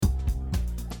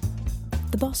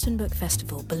The Boston Book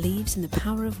Festival believes in the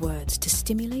power of words to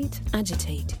stimulate,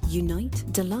 agitate, unite,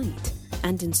 delight,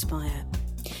 and inspire.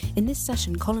 In this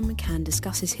session, Colum McCann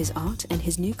discusses his art and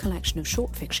his new collection of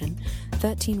short fiction,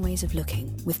 13 Ways of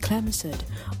Looking, with Claire Massoud,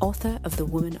 author of The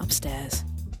Woman Upstairs.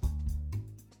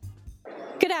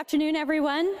 Good afternoon,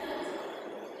 everyone.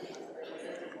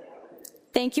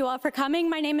 Thank you all for coming.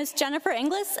 My name is Jennifer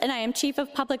Inglis, and I am Chief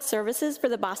of Public Services for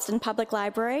the Boston Public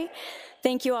Library.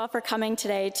 Thank you all for coming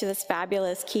today to this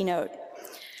fabulous keynote.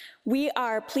 We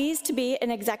are pleased to be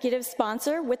an executive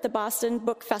sponsor with the Boston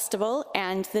Book Festival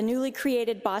and the newly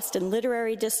created Boston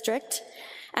Literary District,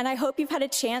 and I hope you've had a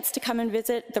chance to come and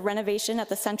visit the renovation at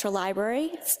the Central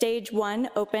Library. Stage 1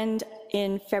 opened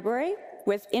in February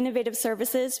with innovative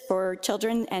services for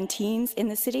children and teens in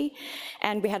the city,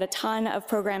 and we had a ton of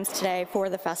programs today for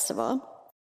the festival.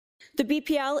 The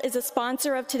BPL is a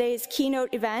sponsor of today's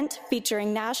keynote event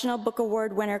featuring National Book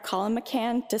Award winner Colum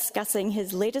McCann discussing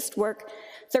his latest work,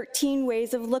 13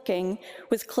 Ways of Looking,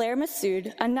 with Claire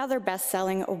Massoud, another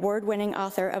best-selling award-winning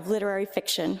author of literary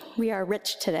fiction. We are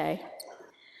rich today.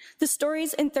 The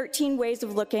stories in 13 Ways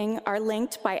of Looking are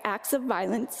linked by acts of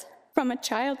violence, from a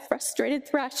child's frustrated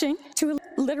thrashing to a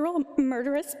literal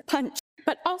murderous punch,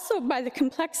 but also by the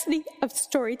complexity of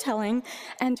storytelling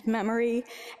and memory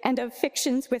and of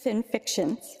fictions within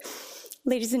fictions.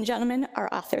 Ladies and gentlemen,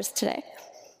 our authors today.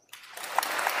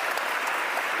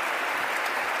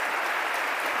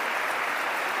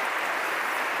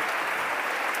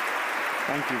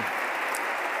 Thank you.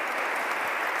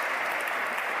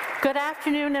 Good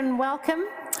afternoon and welcome.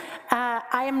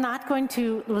 I am not going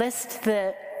to list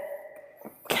the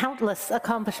countless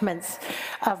accomplishments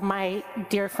of my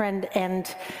dear friend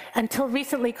and until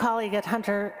recently colleague at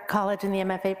Hunter College in the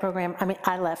MFA program. I mean,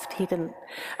 I left, he didn't.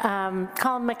 Colum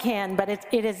McCann, but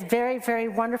it is very, very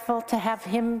wonderful to have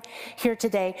him here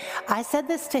today. I said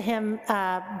this to him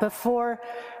before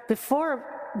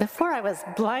I was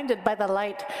blinded by the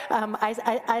light.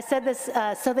 I said this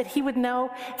so that he would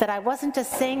know that I wasn't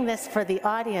just saying this for the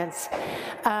audience.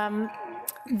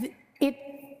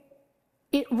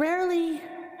 It rarely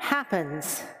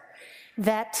happens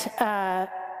that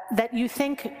that you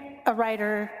think a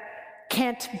writer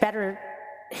can't better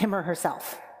him or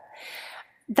herself.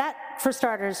 That, for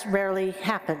starters, rarely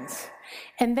happens.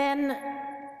 And then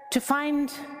to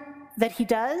find that he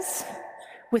does,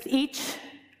 with each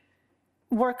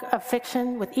work of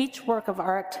fiction, with each work of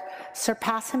art,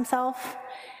 surpass himself,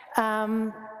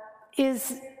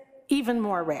 is even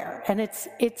more rare. And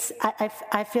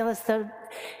I feel as though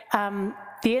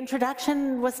the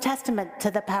introduction was testament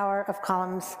to the power of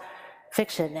Colum's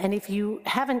fiction. And if you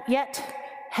haven't yet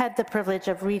had the privilege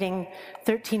of reading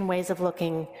 13 Ways of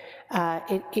Looking,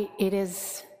 it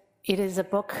is a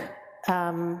book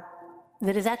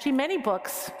that is actually many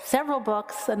books, several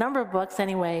books, a number of books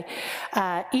anyway.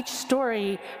 Each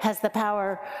story has the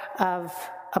power of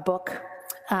a book,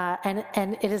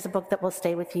 and it is a book that will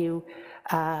stay with you.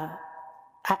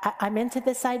 I'm into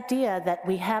this idea that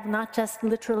we have not just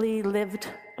literally lived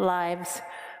lives,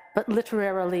 but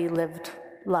literarily lived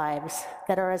lives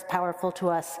that are as powerful to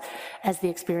us as the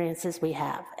experiences we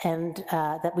have, and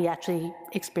that we actually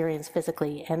experience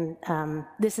physically. And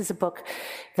this is a book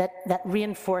that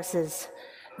reinforces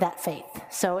that faith.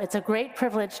 So it's a great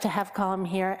privilege to have Colum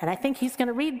here, and I think he's going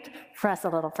to read for us a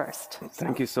little first.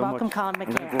 Thank you so much. Welcome, Colum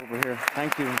McCann. I'm going to go over here.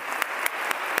 Thank you.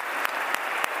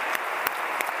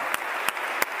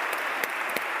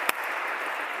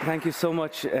 Thank you so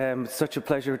much. Such a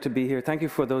pleasure to be here. Thank you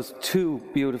for those two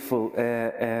beautiful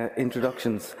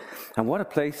introductions. And what a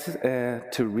place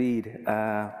to read.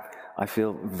 I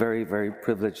feel very, very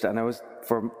privileged. And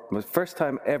for my first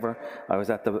time ever, I was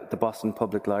at the Boston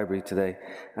Public Library today.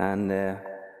 And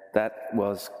that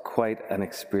was quite an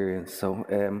experience. So,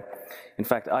 in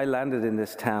fact, I landed in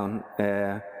this town,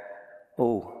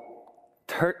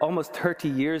 almost 30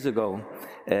 years ago,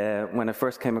 when I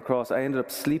first came across. I ended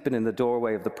up sleeping in the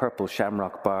doorway of the Purple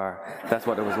Shamrock Bar. That's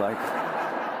what it was like.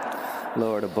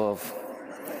 Lord above.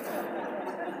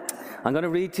 I'm going to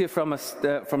read to you from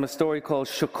a story called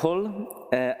Shukul,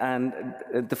 and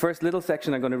the first little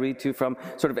section I'm going to read to you from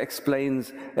sort of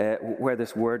explains where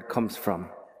this word comes from.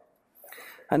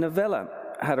 A novella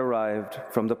had arrived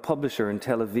from the publisher in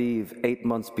Tel Aviv 8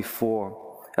 months before.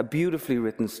 A beautifully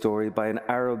written story by an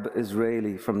Arab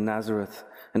Israeli from Nazareth,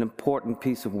 an important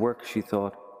piece of work, she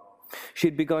thought. She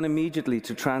had begun immediately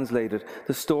to translate it,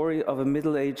 the story of a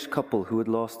middle-aged couple who had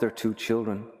lost their 2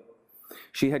 children.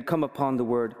 She had come upon the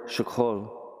word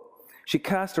shukol. She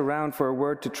cast around for a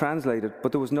word to translate it,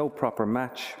 but there was no proper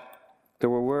match. There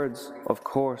were words, of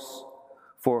course,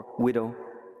 for widow,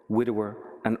 widower,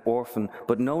 and orphan,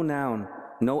 but no noun,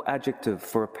 no adjective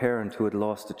for a parent who had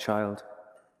lost a child,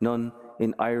 none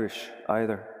in Irish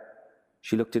either.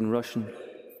 She looked in Russian,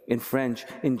 in French,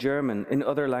 in German, in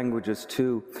other languages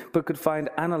too, but could find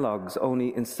analogues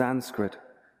only in Sanskrit,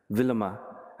 Vilama,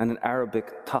 and in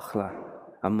Arabic, Takhla,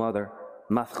 a mother,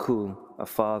 Mathkul, a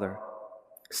father.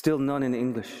 Still none in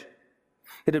English.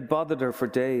 It had bothered her for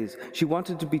days. She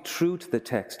wanted to be true to the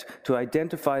text, to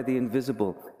identify the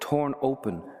invisible, torn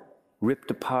open, ripped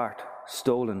apart,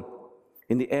 stolen.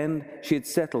 In the end, she had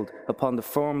settled upon the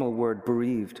formal word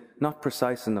bereaved, not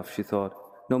precise enough, she thought,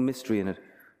 no mystery in it,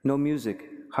 no music,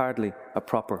 hardly a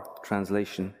proper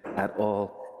translation at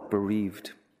all,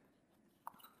 bereaved.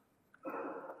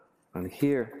 And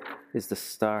here is the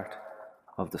start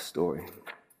of the story.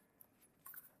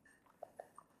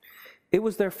 It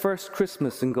was their first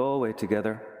Christmas in Galway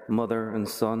together, mother and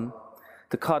son.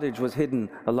 The cottage was hidden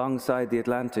alongside the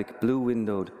Atlantic,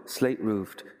 blue-windowed,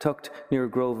 slate-roofed, tucked near a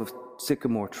grove of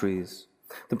sycamore trees.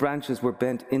 The branches were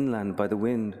bent inland by the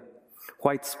wind.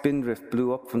 White spindrift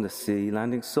blew up from the sea,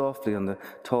 landing softly on the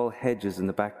tall hedges in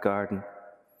the back garden.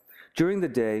 During the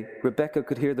day, Rebecca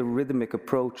could hear the rhythmic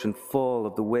approach and fall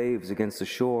of the waves against the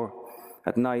shore.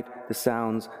 At night, the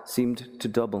sounds seemed to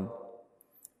double.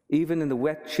 Even in the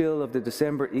wet chill of the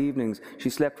December evenings, she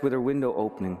slept with her window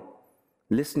opening,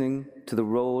 listening to the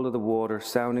roll of the water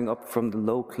sounding up from the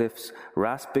low cliffs,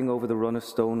 rasping over the run of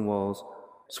stone walls,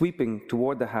 sweeping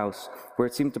toward the house, where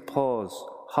it seemed to pause,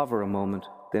 hover a moment,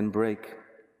 then break.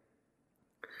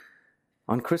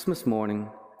 On Christmas morning,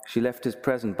 she left his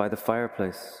present by the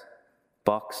fireplace,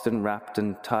 boxed and wrapped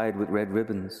and tied with red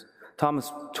ribbons.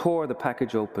 Thomas tore the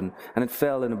package open, and it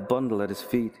fell in a bundle at his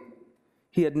feet.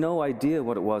 He had no idea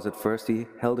what it was at first. He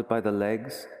held it by the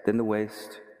legs, then the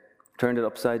waist, turned it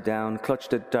upside down,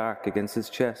 clutched it dark against his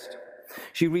chest.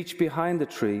 She reached behind the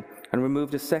tree and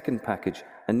removed a second package,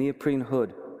 a neoprene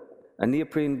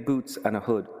boots and a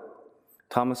hood.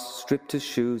 Thomas stripped his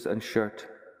shoes and shirt.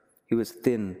 He was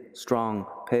thin, strong,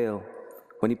 pale.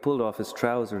 When he pulled off his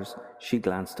trousers, she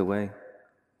glanced away.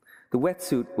 The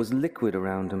wetsuit was liquid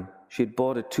around him. She had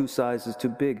bought it 2 sizes too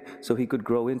big so he could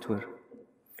grow into it.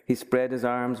 He spread his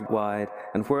arms wide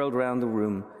and whirled round the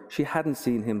room. She hadn't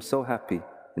seen him so happy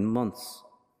in months.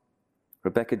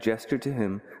 Rebecca gestured to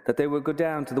him that they would go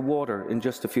down to the water in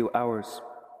just a few hours.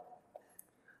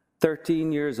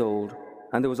 13 years old,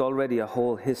 and there was already a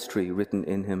whole history written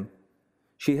in him.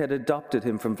 She had adopted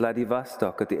him from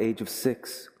Vladivostok at the age of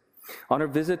 6. On her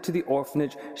visit to the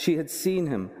orphanage, she had seen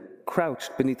him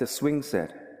crouched beneath a swing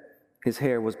set. His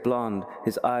hair was blonde,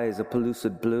 his eyes a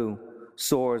pellucid blue,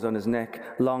 sores on his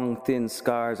neck, long, thin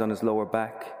scars on his lower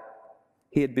back.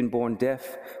 He had been born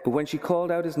deaf, but when she called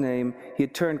out his name, he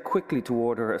had turned quickly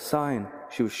toward her, a sign.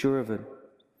 She was sure of it.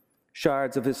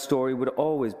 Shards of his story would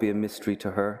always be a mystery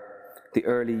to her. The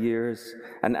early years,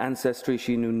 an ancestry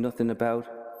she knew nothing about,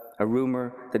 a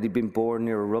rumor that he'd been born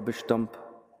near a rubbish dump,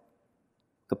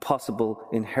 the possible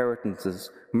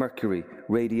inheritances, mercury,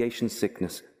 radiation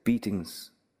sickness,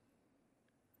 beatings.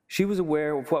 She was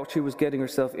aware of what she was getting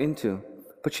herself into,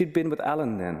 but she'd been with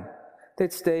Alan then.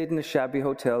 They'd stayed in a shabby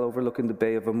hotel overlooking the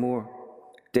Bay of Amur.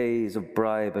 Days of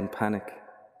bribe and panic.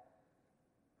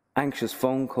 Anxious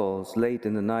phone calls late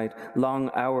in the night, long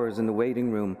hours in the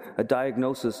waiting room, a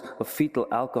diagnosis of fetal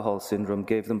alcohol syndrome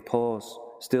gave them pause.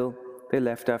 Still, they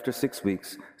left after 6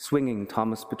 weeks, swinging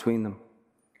Thomas between them.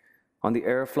 On the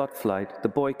Aeroflot flight, the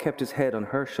boy kept his head on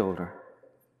her shoulder.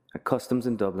 At customs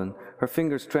in Dublin, her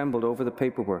fingers trembled over the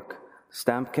paperwork. The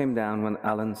stamp came down when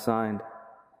Alan signed.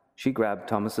 She grabbed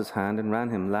Thomas's hand and ran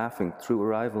him, laughing, through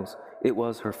arrivals. It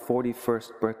was her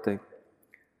 41st birthday.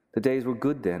 The days were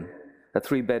good then. A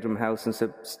 3-bedroom house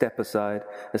and step aside,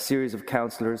 a series of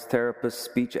counselors, therapists,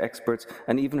 speech experts,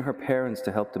 and even her parents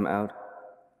to help them out.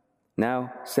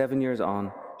 Now, 7 years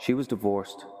on, she was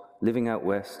divorced, living out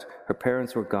west. Her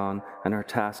parents were gone, and her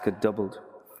task had doubled.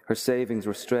 Her savings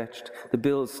were stretched. The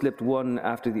bills slipped one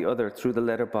after the other through the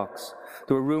letterbox.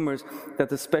 There were rumours that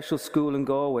the special school in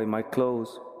Galway might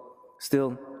close.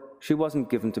 Still, she wasn't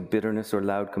given to bitterness or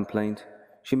loud complaint.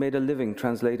 She made a living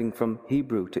translating from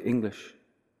Hebrew to English.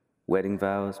 Wedding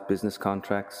vows, business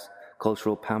contracts,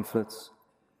 cultural pamphlets.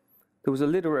 There was a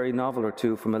literary novel or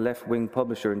two from a left-wing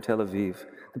publisher in Tel Aviv.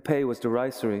 The pay was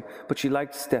derisory, but she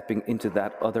liked stepping into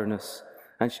that otherness,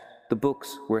 and the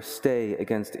books were a stay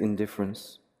against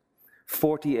indifference.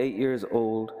 48 years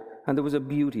old, and there was a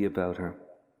beauty about her.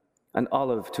 An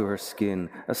olive to her skin,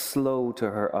 a sloe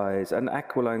to her eyes, an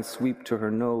aquiline sweep to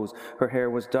her nose. Her hair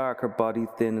was dark, her body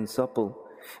thin and supple.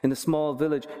 In the small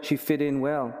village, she fit in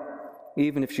well,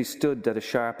 even if she stood at a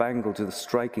sharp angle to the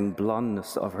striking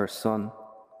blondness of her son.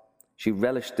 She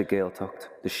relished the Gaeltacht,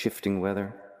 the shifting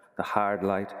weather, the hard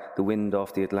light, the wind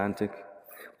off the Atlantic.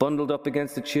 Bundled up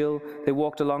against the chill, they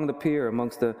walked along the pier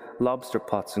amongst the lobster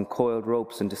pots and coiled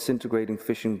ropes and disintegrating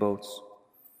fishing boats.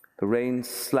 The rain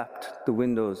slapped the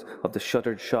windows of the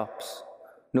shuttered shops.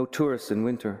 No tourists in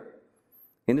winter.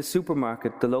 In the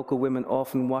supermarket, the local women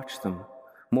often watched them.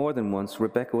 More than once,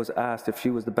 Rebecca was asked if she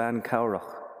was the Ban Cowrach,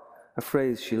 a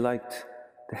phrase she liked,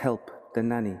 the help, the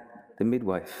nanny, the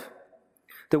midwife.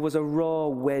 There was a raw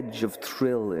wedge of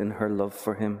thrill in her love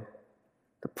for him.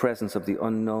 The presence of the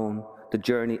unknown, the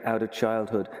journey out of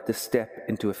childhood, the step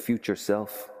into a future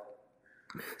self.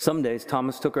 Some days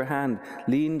Thomas took her hand,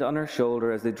 leaned on her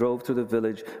shoulder as they drove through the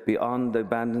village beyond the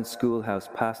abandoned schoolhouse,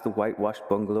 past the whitewashed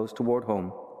bungalows toward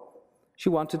home. She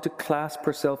wanted to clasp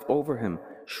herself over him,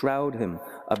 shroud him,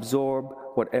 absorb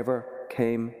whatever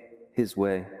came his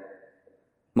way.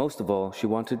 Most of all, she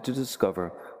wanted to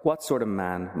discover what sort of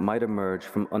man might emerge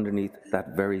from underneath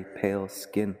that very pale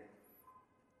skin.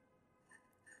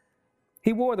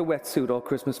 He wore the wetsuit all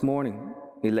Christmas morning.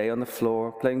 He lay on the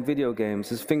floor, playing video games,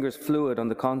 his fingers fluid on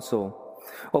the console.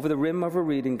 Over the rim of her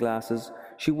reading glasses,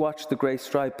 she watched the grey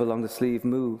stripe along the sleeve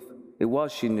move. It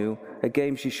was, she knew, a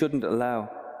game she shouldn't allow.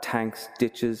 Tanks,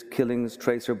 ditches, killings,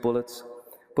 tracer bullets.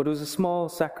 But it was a small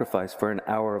sacrifice for an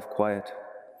hour of quiet.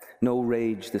 No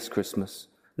rage this Christmas.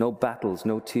 No battles,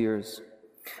 no tears.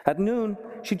 At noon,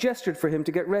 she gestured for him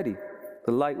to get ready.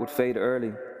 The light would fade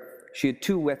early. She had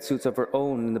 2 wetsuits of her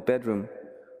own in the bedroom,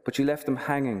 but she left them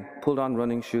hanging, pulled on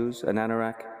running shoes, an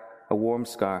anorak, a warm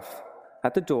scarf.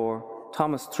 At the door,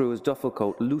 Thomas threw his duffel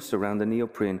coat loose around the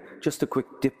neoprene. Just a quick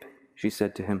dip, she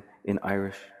said to him in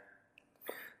Irish.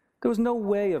 There was no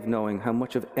way of knowing how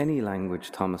much of any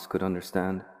language Thomas could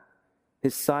understand.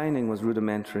 His signing was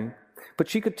rudimentary, but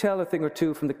she could tell a thing or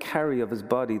two from the carry of his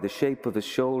body, the shape of his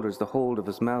shoulders, the hold of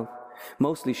his mouth.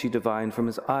 Mostly she divined from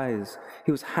his eyes.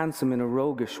 He was handsome in a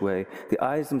roguish way. The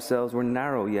eyes themselves were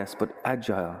narrow, yes, but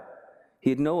agile. He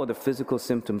had no other physical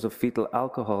symptoms of fetal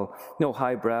alcohol, no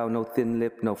high brow, no thin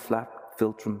lip, no flat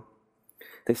philtrum.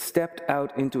 They stepped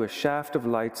out into a shaft of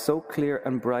light so clear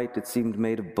and bright it seemed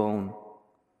made of bone.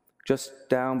 Just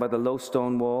down by the low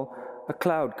stone wall, a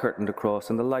cloud curtained across,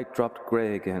 and the light dropped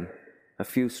grey again. A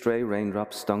few stray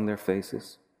raindrops stung their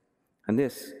faces. And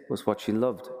this was what she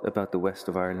loved about the west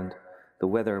of Ireland, the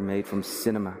weather made from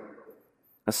cinema.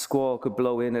 A squall could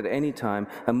blow in at any time,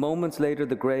 and moments later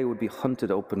the grey would be hunted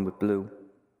open with blue.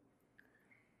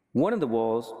 One of the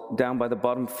walls, down by the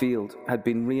bottom field, had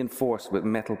been reinforced with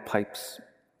metal pipes.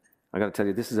 I got to tell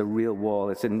you, this is a real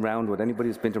wall. It's in Roundwood. Anybody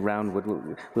who's been to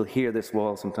Roundwood will hear this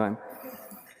wall sometime.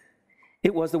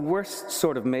 It was the worst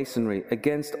sort of masonry,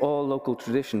 against all local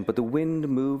tradition, but the wind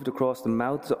moved across the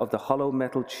mouths of the hollow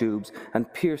metal tubes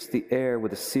and pierced the air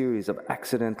with a series of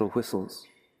accidental whistles.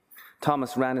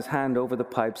 Thomas ran his hand over the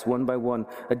pipes one by one,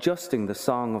 adjusting the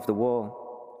song of the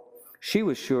wall. She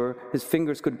was sure his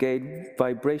fingers could gauge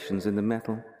vibrations in the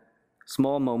metal.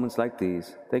 Small moments like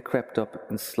these, they crept up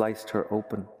and sliced her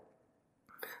open.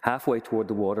 Halfway toward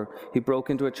the water, he broke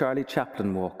into a Charlie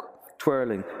Chaplin walk,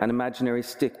 twirling an imaginary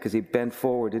stick as he bent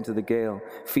forward into the gale,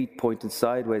 feet pointed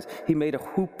sideways. He made a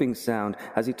whooping sound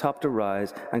as he topped a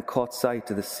rise and caught sight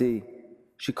of the sea.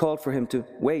 She called for him to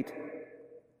wait.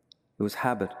 It was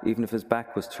habit, even if his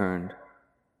back was turned.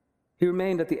 He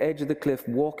remained at the edge of the cliff,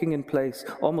 walking in place,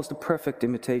 almost a perfect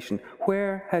imitation.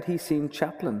 Where had he seen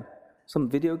Chaplin? Some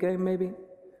video game, maybe?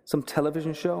 Some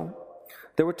television show?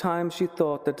 There were times she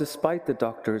thought that despite the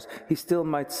doctors, he still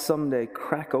might someday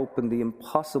crack open the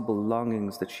impossible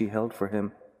longings that she held for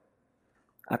him.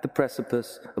 At the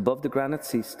precipice, above the granite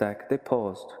sea stack, they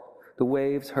paused. The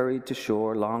waves hurried to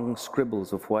shore, long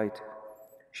scribbles of white.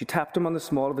 She tapped him on the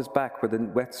small of his back where the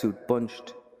wetsuit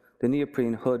bunched. The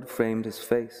neoprene hood framed his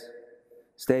face.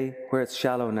 Stay where it's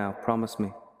shallow now, promise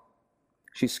me.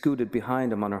 She scooted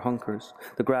behind him on her hunkers.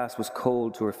 The grass was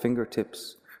cold to her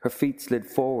fingertips. Her feet slid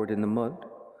forward in the mud.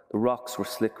 The rocks were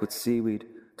slick with seaweed.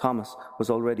 Thomas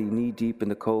was already knee-deep in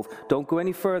the cove. Don't go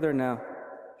any further now,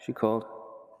 she called.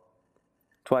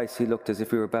 Twice he looked as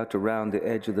if he were about to round the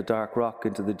edge of the dark rock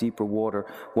into the deeper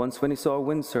water, once when he saw a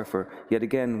windsurfer, yet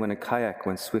again when a kayak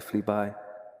went swiftly by.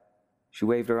 She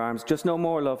waved her arms. Just no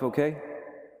more, love, okay?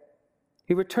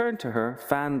 He returned to her,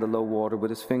 fanned the low water with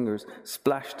his fingers,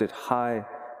 splashed it high,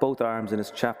 both arms in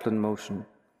his Chaplin motion.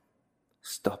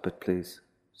 Stop it, please,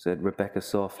 said Rebecca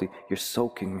softly. You're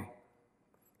soaking me.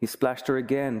 He splashed her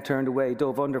again, turned away,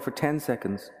 dove under for 10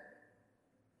 seconds.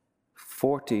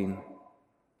 14,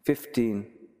 15,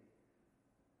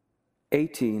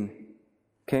 18,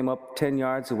 came up 10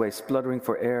 yards away, spluttering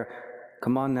for air.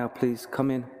 Come on now, please, come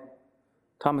in.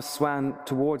 Thomas swam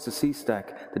towards the sea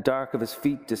stack, the dark of his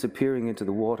feet disappearing into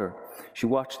the water. She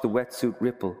watched the wetsuit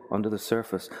ripple under the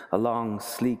surface, a long,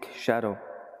 sleek shadow.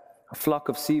 A flock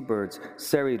of seabirds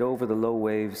serried over the low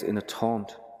waves in a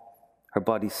taunt. Her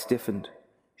body stiffened.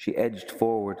 She edged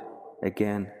forward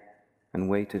again and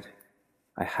waited.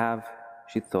 I have,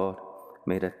 she thought,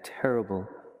 made a terrible,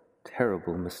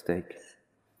 terrible mistake.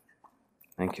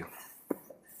 Thank you.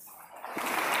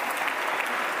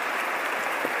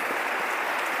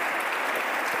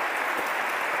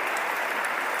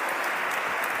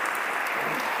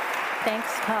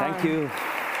 Thanks, Colum. Thank you.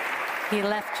 He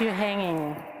left you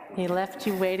hanging. He left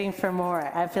you waiting for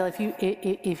more. I feel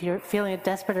if you're feeling a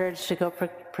desperate urge to go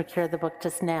procure the book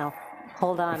just now,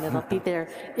 hold on. It'll be there.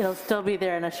 It'll still be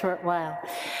there in a short while.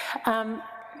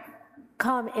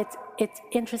 Colum, it's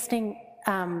interesting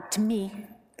to me,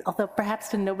 although perhaps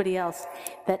to nobody else,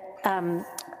 that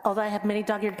although I have many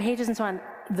dog-eared pages and so on,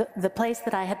 the place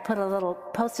that I had put a little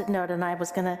Post-it note and I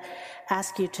was going to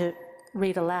ask you to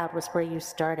read aloud was where you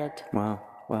started. Wow.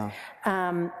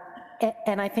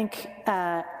 And I think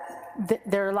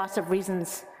there are lots of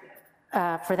reasons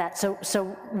for that.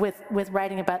 So with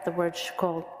writing about the word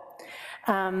shkol,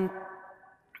 and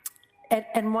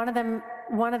one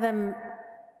of them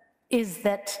is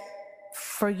that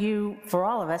for you, for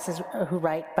all of us who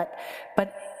write, but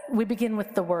we begin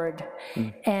with the word,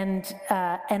 and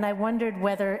I wondered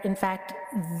whether, in fact,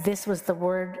 this was the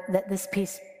word that this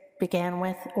piece began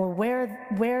with, or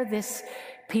where this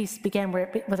piece began,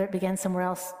 whether it began somewhere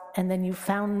else, and then you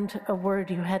found a word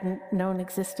you hadn't known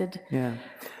existed. Yeah.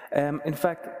 In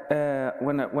fact,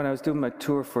 when I was doing my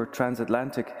tour for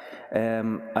Transatlantic,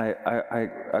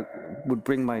 I would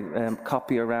bring my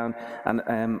copy around,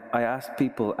 and I asked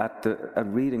people at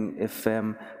reading if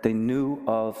they knew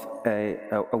of a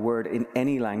word in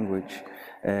any language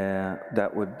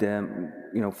that would,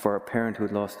 for a parent who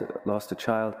had lost a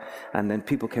child, and then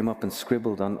people came up and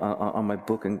scribbled on my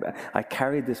book, and I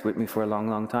carried this with me for a long,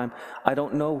 long time. I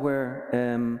don't know where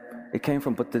it came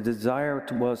from, but the desire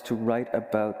was to write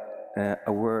about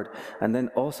a word, and then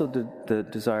also the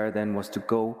desire then was to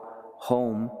go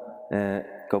home,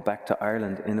 go back to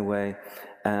Ireland in a way,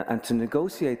 and to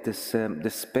negotiate this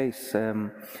space,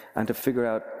 and to figure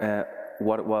out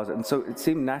what it was. And so it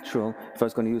seemed natural, if I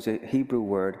was going to use a Hebrew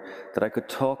word, that I could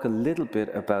talk a little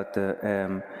bit about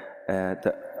the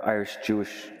Irish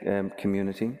Jewish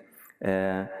community,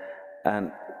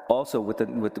 and also with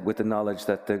the knowledge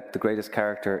that the greatest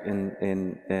character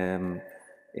in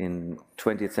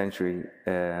 20th century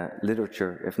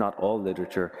literature, if not all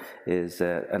literature, is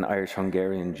an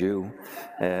Irish-Hungarian Jew,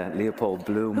 Leopold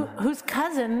Bloom. Whose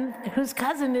cousin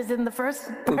is in the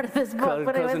first part of this book.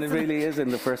 Cousin really is in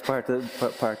the first part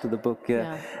of the book,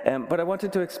 yeah. But I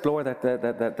wanted to explore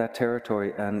that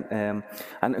territory,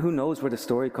 and who knows where the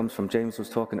story comes from. James was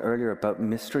talking earlier about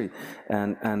mystery,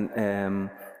 and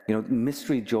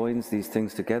mystery joins these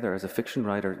things together. As a fiction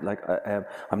writer,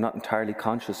 I'm not entirely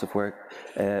conscious of where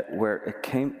it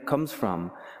comes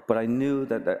from, but I knew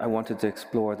that I wanted to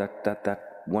explore that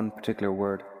one particular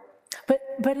word.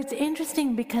 But it's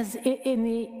interesting because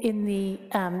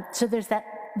so there's that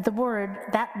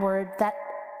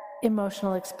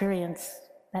emotional experience,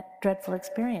 that dreadful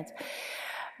experience.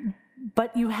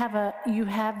 But you have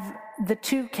the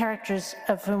two characters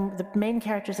of whom, the main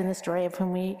characters in the story of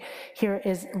whom we hear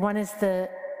one is the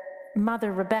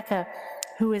mother, Rebecca,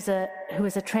 who is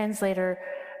a translator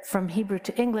from Hebrew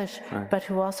to English, right, but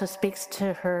who also speaks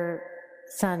to her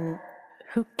son,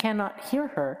 who cannot hear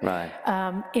her, right,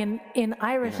 in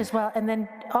Irish, yes, as well, and then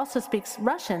also speaks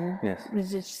Russian. Yes.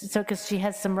 So because she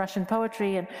has some Russian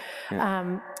poetry,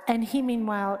 and he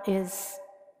meanwhile is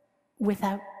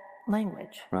without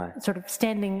language, right, sort of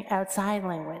standing outside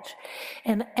language,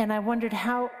 and I wondered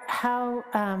how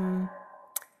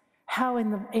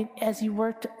as you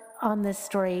worked on this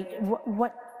story,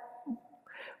 what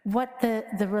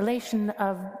the relation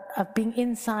of being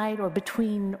inside or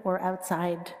between or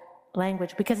outside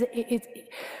language, because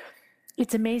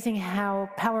it's amazing how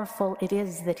powerful it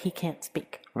is that he can't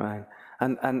speak. Right.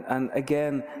 And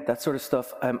again, that sort of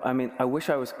stuff, I wish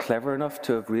I was clever enough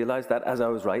to have realized that as I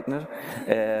was writing it.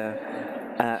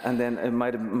 And then it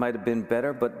might have been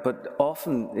better, but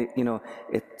often,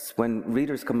 it's when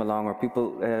readers come along or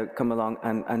people come along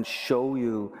and show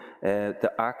you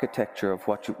the architecture of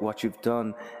what you've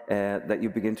done, that you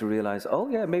begin to realize, oh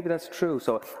yeah, maybe that's true.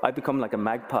 So I become like a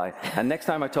magpie, and next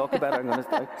time I talk about it, I'm going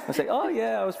to say, oh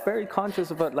yeah, I was very conscious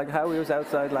about how he was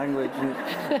outside language,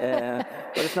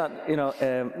 but it's not,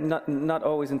 not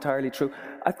always entirely true.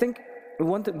 I think the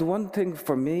one thing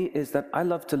for me is that I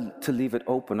love to leave it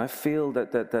open. I feel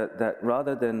that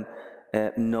rather than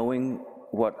knowing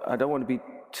what, I don't want to be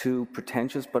too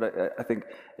pretentious, but I think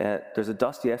there's a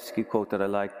Dostoevsky quote that I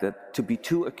like, that to be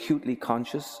too acutely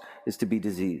conscious is to be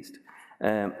diseased.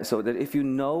 So that if you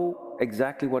know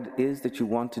exactly what it is that you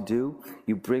want to do,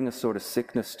 you bring a sort of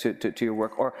sickness to your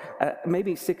work, or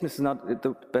maybe sickness is not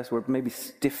the best word, maybe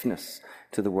stiffness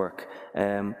to the work.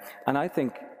 And I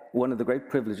think one of the great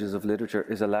privileges of literature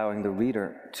is allowing the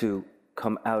reader to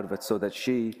come out of it, so that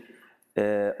she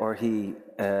or he,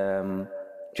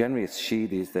 generally it's she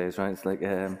these days, right? It's like,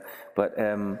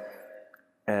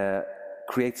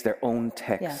 creates their own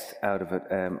text out of it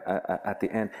at the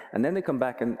end. And then they come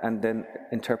back and then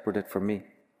interpret it for me.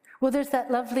 Well, there's that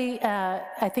lovely,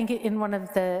 I think in one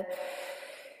of the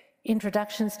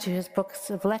introductions to his books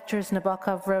of lectures,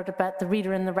 Nabokov wrote about the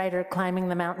reader and the writer climbing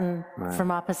the mountain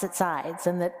from opposite sides.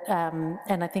 And that,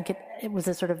 and I think it was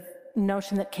a sort of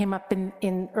notion that came up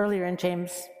in earlier in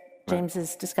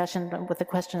James's discussion with the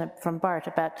question from Bart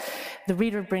about the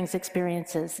reader brings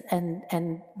experiences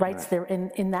and writes their,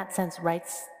 in that sense,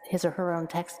 writes his or her own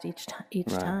text each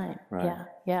time. Right.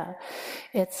 Yeah.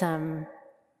 It's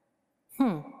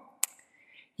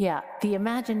the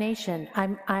imagination.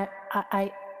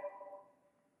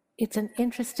 It's an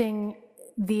interesting,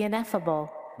 the ineffable.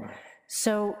 Right.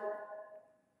 So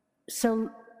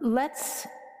let's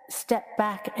step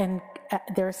back, and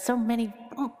there are so many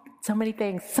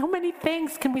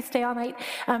things. Can we stay all night?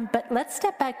 But let's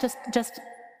step back, just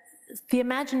the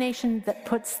imagination that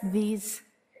puts these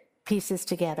pieces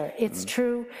together. It's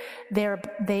true,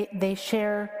 they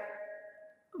share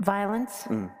violence.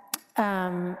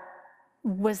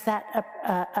 Was that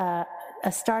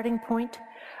a starting point,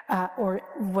 or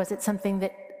was it something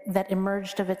that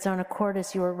emerged of its own accord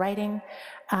as you were writing?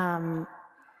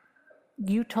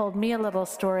 You told me a little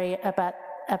story about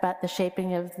the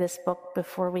shaping of this book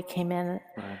before we came in,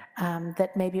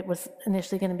 that maybe it was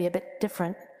initially going to be a bit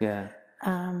different. Yeah.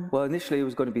 Well, initially it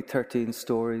was going to be 13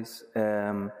 stories,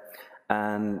 and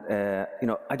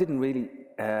I didn't really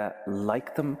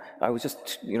like them. I was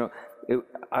just,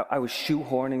 I was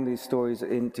shoehorning these stories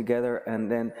in together,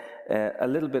 and then a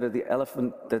little bit of the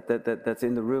elephant that's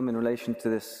in the room in relation to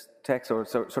this text, or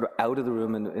sort of out of the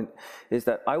room, is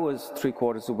that I was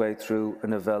 3/4 of the way through a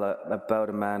novella about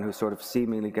a man who sort of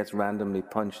seemingly gets randomly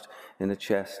punched in the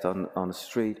chest on a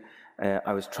street.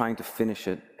 I was trying to finish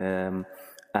it, and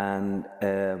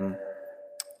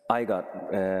I got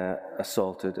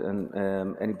assaulted, and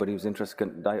anybody who's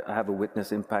interested, I have a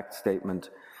witness impact statement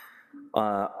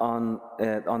on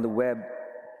the web,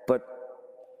 but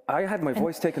I had my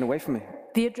voice taken away from me.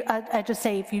 I just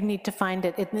say, if you need to find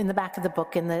it, in the back of the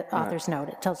book, in the author's note,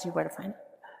 it tells you where to find it.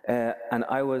 And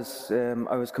I was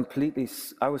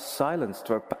silenced,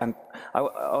 and I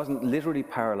wasn't literally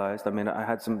paralyzed. I mean, I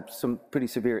had some pretty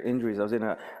severe injuries. I was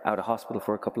out of hospital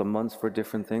for a couple of months for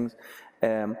different things,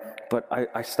 but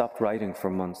I stopped writing for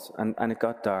months, and it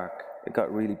got dark. It got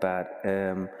really bad.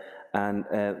 And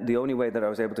the only way that I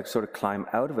was able to sort of climb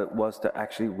out of it was to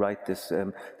actually write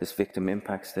this victim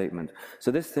impact statement.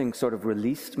 So this thing sort of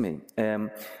released me.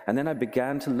 And then I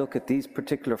began to look at these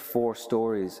particular 4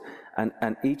 stories,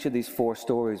 and each of these 4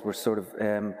 stories were sort of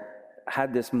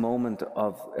had this moment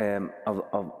of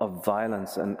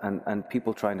violence and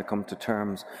people trying to come to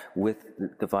terms with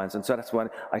the violence. And so that's why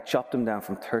I chopped them down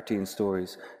from 13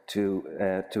 stories to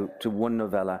 1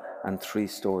 novella and 3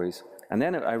 stories. And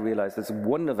then I realized there's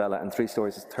 1 novella and 3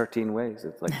 stories is 13 ways.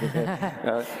 It's like,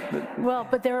 well,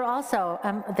 but there are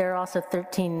also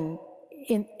 13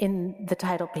 in the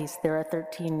title piece. There are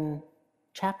 13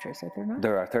 chapters, are there not?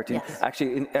 There are 13. Yes.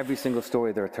 Actually, in every single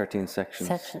story, there are 13 sections.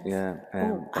 Yeah.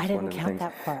 I didn't count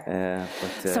that far.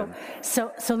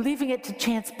 So leaving it to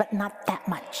chance, but not that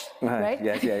much, right?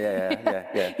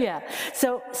 Yeah. Yeah.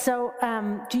 So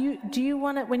do you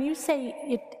want to, when you say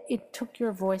it took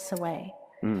your voice away?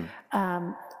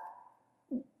 I'm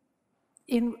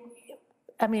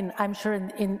sure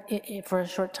in for a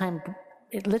short time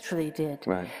it literally did.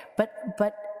 Right.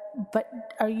 But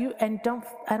are you, and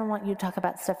I don't want you to talk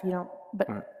about stuff you don't, but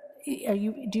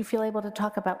do you feel able to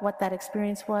talk about what that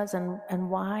experience was and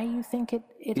why you think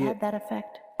it had that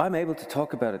effect? I'm able to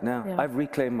talk about it now. Yeah. I've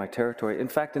reclaimed my territory. In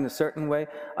fact, in a certain way,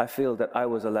 I feel that I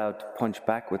was allowed to punch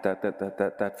back with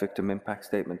that victim impact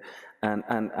statement.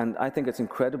 And I think it's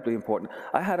incredibly important.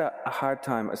 I had a hard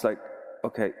time. It's like,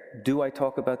 okay, do I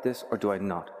talk about this or do I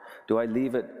not? Do I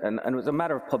leave it? And it was a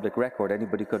matter of public record.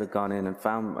 Anybody could have gone in and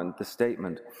found the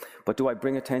statement. But do I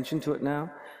bring attention to it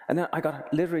now? And then I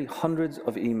got literally hundreds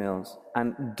of emails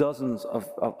and dozens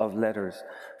of letters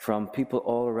from people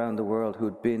all around the world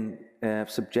who'd been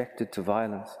subjected to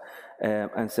violence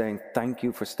and saying, thank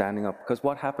you for standing up. Because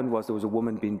what happened was there was a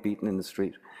woman being beaten in the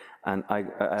street. And I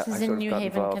This is sort in of New got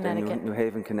Haven, involved Connecticut. in New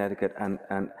Haven, Connecticut, and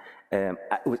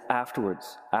it was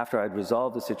afterwards, after I'd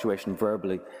resolved the situation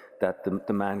verbally, that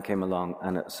the man came along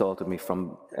and assaulted me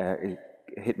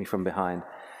hit me from behind,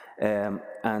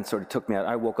 and sort of took me out.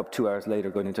 I woke up 2 hours later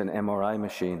going into an MRI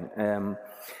machine.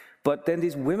 But then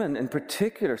these women in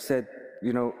particular said,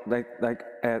 you know,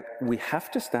 we have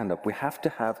to stand up. We have to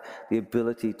have the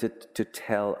ability to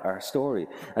tell our story.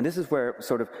 And this is where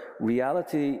sort of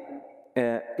reality,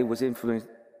 it was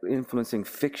influencing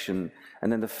fiction,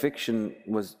 and then the fiction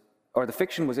was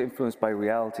influenced by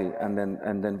reality, and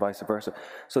then vice versa.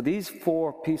 So these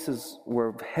 4 pieces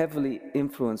were heavily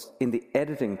influenced in the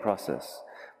editing process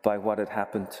by what had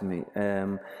happened to me.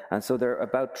 And so they're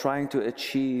about trying to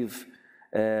achieve,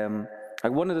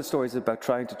 like one of the stories is about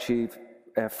trying to achieve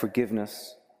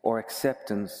forgiveness or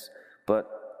acceptance, but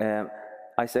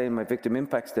I say in my victim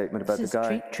impact statement about the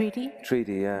guy...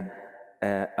 Treaty, yeah.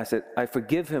 I said, I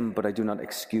forgive him, but I do not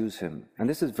excuse him. And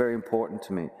this is very important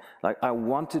to me. Like, I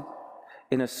wanted,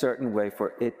 in a certain way,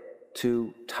 for it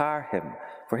to tar him,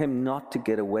 for him not to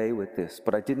get away with this,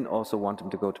 but I didn't also want him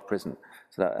to go to prison.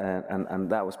 So that, and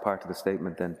that was part of the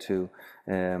statement then too.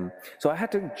 So I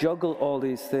had to juggle all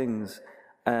these things,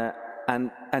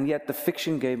 and yet the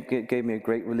fiction gave me a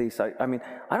great release. I mean,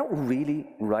 I don't really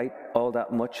write all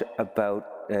that much about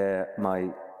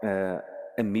my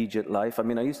immediate life. I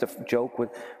mean, I used to joke with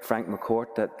Frank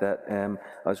McCourt that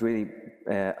I was really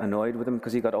annoyed with him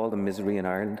because he got all the misery in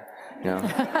Ireland, you know,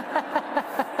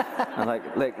 and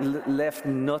like left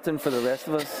nothing for the rest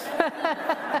of us.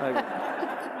 Like,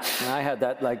 and I had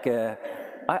that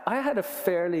I had a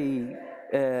fairly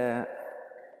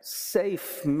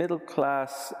safe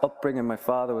middle-class upbringing. My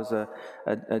father was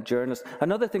a journalist.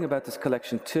 Another thing about this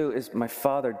collection too is my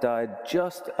father died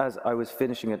just as I was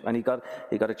finishing it, and he got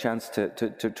a chance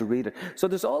to read it. So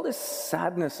there's all this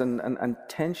sadness and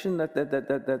tension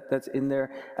that's in there,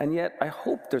 and yet I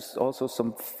hope there's also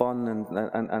some fun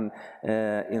and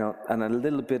you know, and a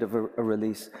little bit of a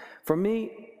release. For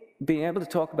me, being able to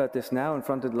talk about this now in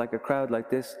front of like a crowd like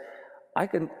this, I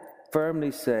can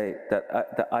firmly say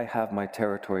that I have my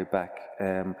territory back.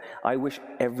 I wish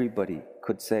everybody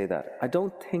could say that. I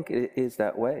don't think it is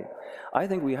that way. I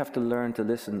think we have to learn to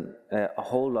listen a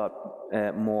whole lot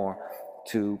more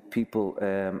to people,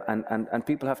 and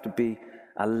people have to be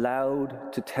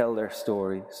allowed to tell their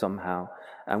story somehow,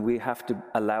 and we have to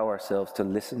allow ourselves to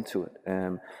listen to it,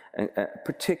 and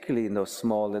particularly in those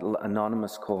small little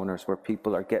anonymous corners where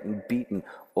people are getting beaten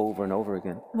over and over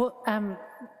again. Well,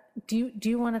 do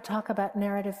you want to talk about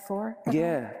Narrative 4?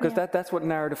 Yeah, because that's what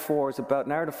Narrative 4 is about.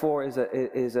 Narrative 4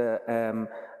 is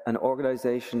an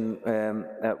organization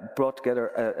that brought together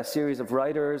a series of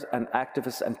writers and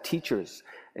activists and teachers.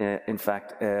 In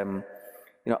fact,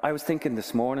 you know, I was thinking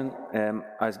this morning.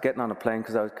 I was getting on a plane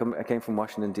because I came from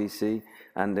Washington D.C.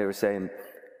 and they were saying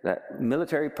that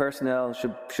military personnel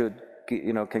should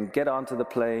you know, can get onto the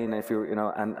plane if you're, you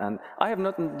know, and I have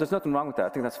nothing, there's nothing wrong with that. I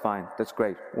think that's fine. That's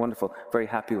great. Wonderful. Very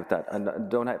happy with that. And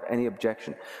don't have any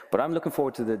objection. But I'm looking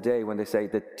forward to the day when they say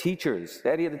the teachers,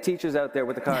 any of the teachers out there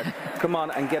with the card, come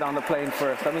on and get on the plane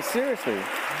first. I mean, seriously.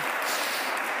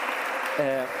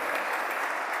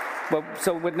 Well,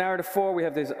 so with Narrative 4, we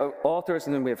have these authors,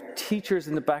 and then we have teachers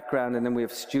in the background, and then we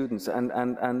have students. And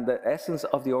the essence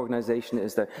of the organization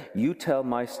is that you tell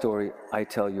my story, I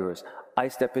tell yours. I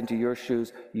step into your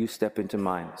shoes, you step into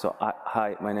mine. So,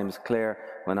 hi, my name is Claire.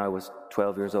 When I was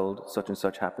 12 years old, such and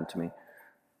such happened to me.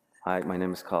 Hi, my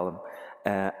name is Colum.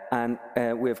 And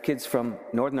we have kids from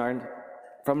Northern Ireland,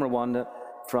 from Rwanda,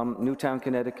 from Newtown,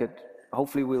 Connecticut.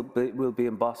 Hopefully we'll be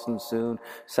in Boston soon,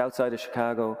 south side of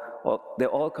Chicago. Well, they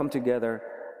all come together,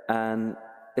 and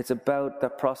it's about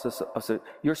that process of,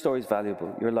 your story is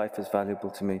valuable, your life is valuable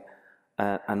to me,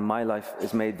 and my life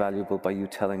is made valuable by you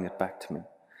telling it back to me.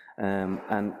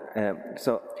 And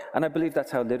I believe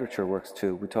that's how literature works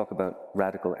too. We talk about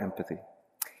radical empathy.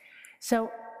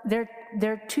 So there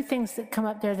are two things that come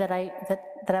up there that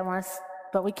I want to,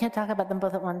 but we can't talk about them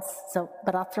both at once.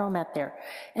 But I'll throw them out there.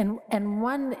 And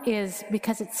one is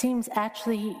because it seems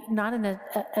actually not in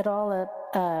at all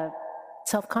a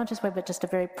self-conscious way, but just a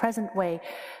very present way.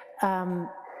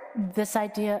 This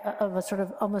idea of a sort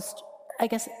of almost, I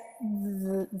guess,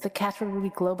 the catchword would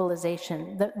be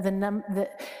globalization.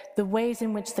 The ways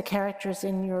in which the characters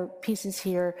in your pieces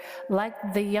here, like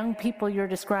the young people you're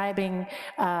describing,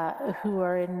 who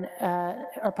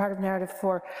are part of Narrative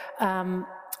 4,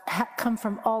 come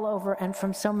from all over and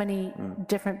from so many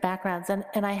different backgrounds.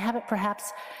 And I have it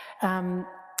perhaps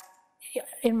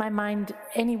in my mind,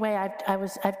 anyway,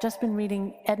 I've just been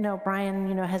reading Edna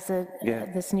O'Brien. Has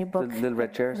this new book, The Little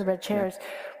Red Chairs. The Red Chairs,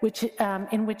 which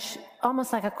in which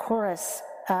almost like a chorus,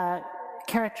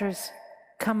 characters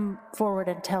come forward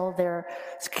and tell their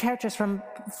characters from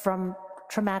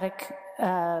traumatic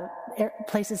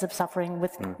places of suffering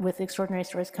with extraordinary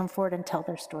stories come forward and tell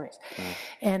their stories,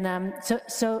 and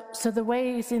so the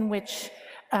ways in which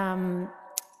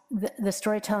the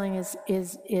storytelling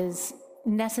is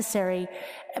necessary,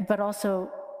 but also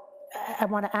I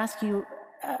want to ask you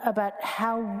about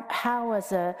how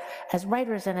as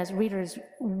writers and as readers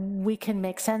we can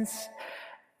make sense.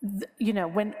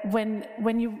 When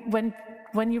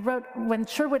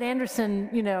Sherwood Anderson,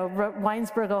 wrote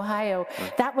Winesburg, Ohio,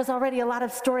 that was already a lot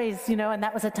of stories, and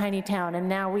that was a tiny town, and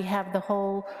now we have the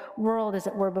whole world, as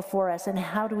it were, before us, and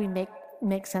how do we make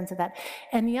sense of that?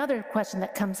 And the other question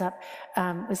that comes up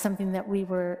is something that we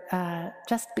were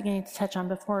just beginning to touch on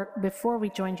before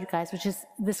we joined you guys, which is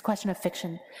this question of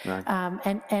fiction. Right.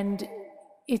 And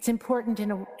it's important,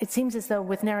 it seems as though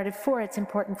with Narrative 4, it's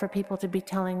important for people to be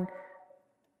telling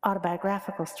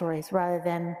autobiographical stories rather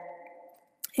than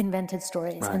invented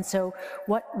stories. Right. And so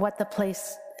what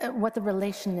the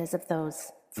relation is of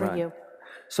those for you.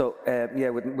 So,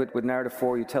 with Narrative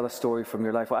 4, you tell a story from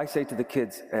your life. Well, I say to the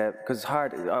kids, because it's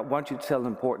hard, I want you to tell an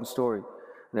important story. And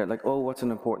they're like, oh, what's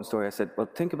an important story? I said, well,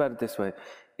 think about it this way.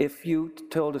 If you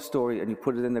told a story and you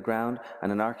put it in the ground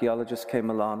and an archaeologist came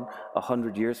along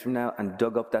 100 years from now and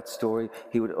dug up that story,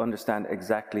 he would understand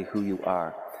exactly who you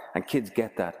are. And kids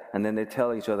get that, and then they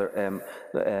tell each other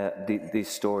these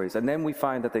stories, and then we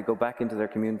find that they go back into their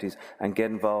communities and get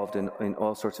involved in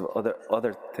all sorts of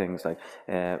other things, like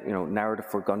narrative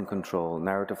for gun control,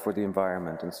 narrative for the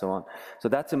environment, and so on. So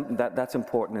that's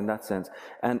important in that sense,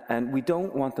 and we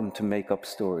don't want them to make up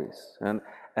stories, and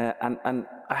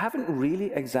I haven't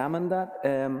really examined that,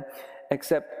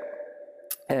 except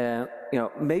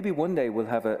maybe one day we'll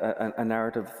have a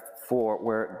Narrative 4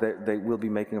 where they will be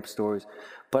making up stories.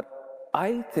 But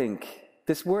I think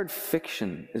this word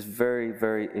fiction is very,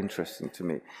 very interesting to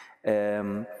me.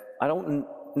 I don't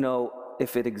know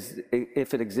if it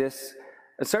exists,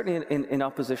 certainly in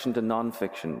opposition to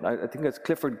non-fiction. I think as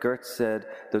Clifford Geertz said,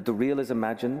 that the real is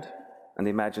imagined and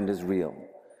the imagined is real.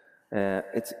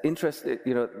 It's interesting,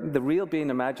 the real being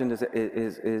imagined is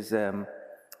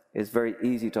very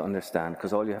easy to understand,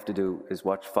 because all you have to do is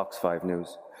watch Fox 5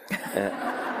 News.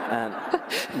 And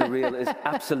the real is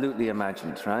absolutely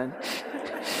imagined, right?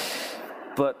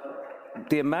 But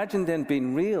the imagined then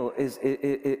being real is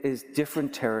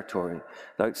different territory.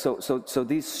 Like so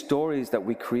these stories that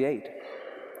we create,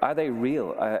 are they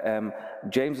real?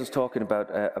 James was talking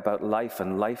about life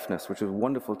and lifeness, which was a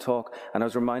wonderful talk, and I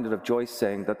was reminded of Joyce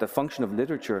saying that the function of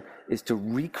literature is to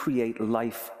recreate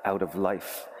life out of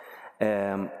life.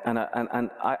 And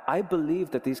I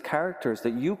believe that these characters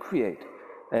that you create,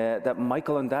 that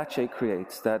Michael Ondaatje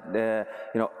creates, that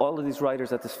all of these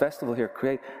writers at this festival here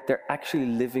create, they're actually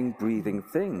living, breathing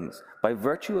things. By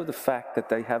virtue of the fact that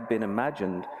they have been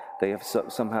imagined, they have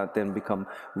somehow then become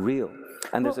real.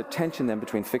 And there's a tension then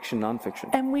between fiction and non-fiction.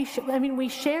 And we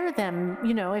share them.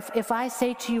 If I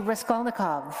say to you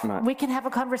Raskolnikov, right, we can have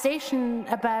a conversation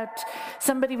about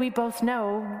somebody we both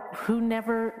know who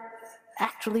never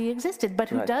actually existed, but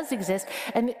who right, does exist.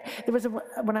 And there was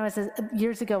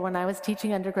years ago when I was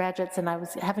teaching undergraduates, and I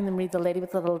was having them read The Lady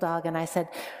with the Little Dog, and I said,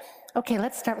 okay,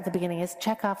 let's start with the beginning.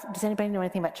 Does anybody know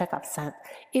anything about Chekhov's? Silence.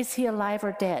 Is he alive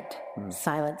or dead?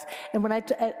 Silence. And when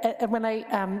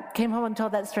I came home and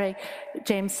told that story,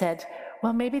 James said,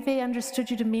 well, maybe they understood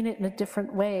you to mean it in a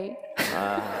different way.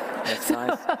 That's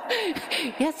nice.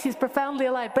 Yes, he's profoundly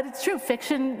alive. But it's true,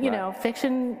 fiction,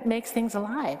 fiction makes things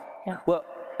alive. Yeah. Well,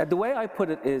 the way I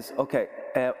put it is, okay,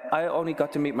 I only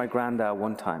got to meet my granddad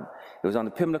one time. It was on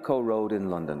the Pimlico Road in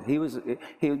London. He was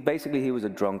a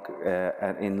drunk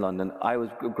in London. I was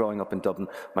growing up in Dublin.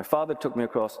 My father took me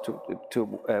across to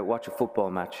watch a football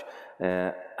match,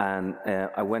 and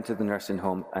I went to the nursing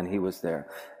home, and he was there.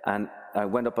 And I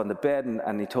went up on the bed,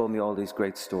 and he told me all these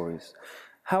great stories.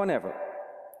 However,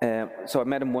 so I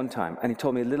met him one time, and he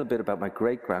told me a little bit about my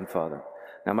great-grandfather.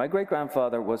 Now, my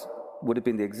great-grandfather would have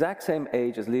been the exact same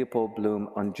age as Leopold Bloom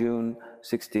on June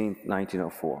 16,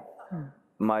 1904.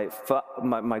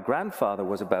 My grandfather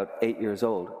was about 8 years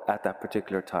old at that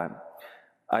particular time.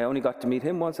 I only got to meet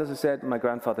him once, as I said, my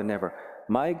grandfather never.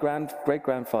 My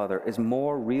great-grandfather is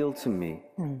more real to me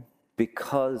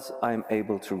because I'm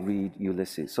able to read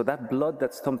Ulysses. So that blood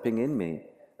that's thumping in me,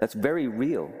 that's very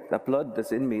real. That blood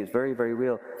that's in me is very, very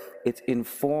real. It's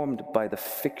informed by the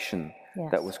fiction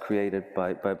that was created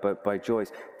by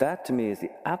Joyce. That, to me, is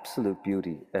the absolute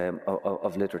beauty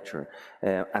of literature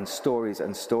and stories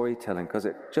and storytelling, because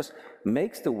it just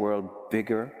makes the world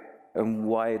bigger and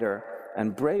wider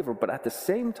and braver, but at the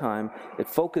same time, it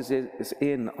focuses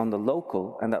in on the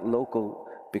local, and that local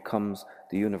becomes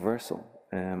the universal.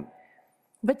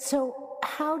 But so,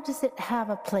 how does it have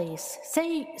a place?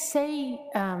 Say,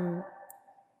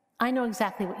 I know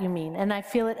exactly what you mean, and I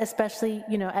feel it especially,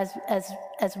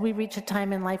 as we reach a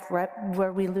time in life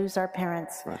where we lose our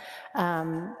parents, right.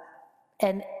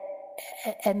 And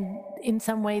in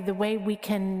some way, the way we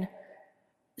can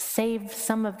save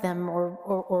some of them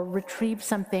or retrieve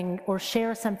something or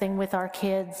share something with our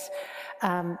kids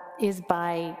is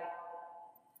by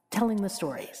telling the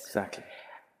stories. Exactly.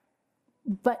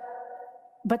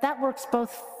 But that works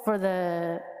both for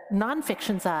the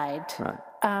nonfiction side, right.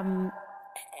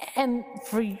 And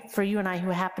for you and I who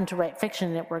happen to write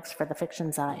fiction, it works for the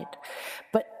fiction side.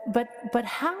 But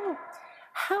how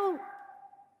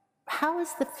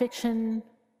is the fiction?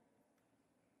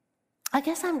 I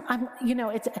guess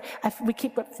we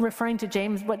keep referring to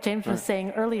what James was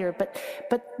saying earlier, but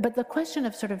the question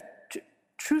of sort of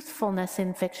truthfulness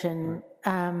in fiction,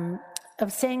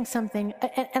 of saying something,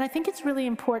 and I think it's really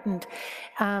important,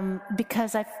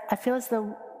 because I feel as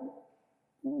though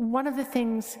one of the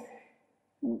things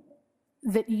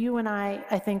that you and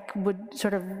I think would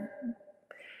sort of,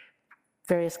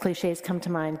 various cliches come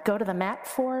to mind, go to the mat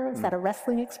for, is that a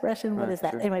wrestling expression? What is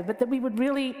that? Sure. Anyway, but that we would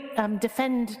really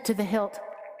defend to the hilt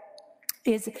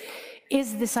is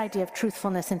this idea of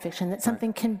truthfulness in fiction, that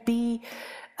something can be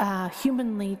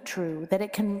humanly true, that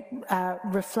it can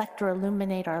reflect or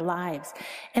illuminate our lives.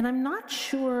 And I'm not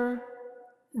sure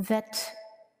that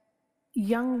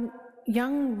young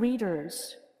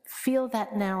readers feel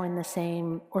that now in the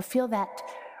same, or feel that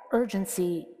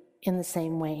urgency in the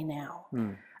same way now.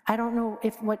 I don't know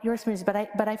what your experience is,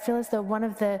 but I feel as though one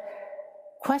of the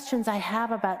questions I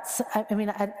have about, I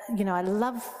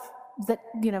love that,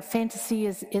 fantasy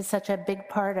is such a big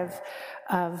part of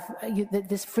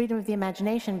this freedom of the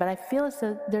imagination, but I feel as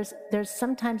though there's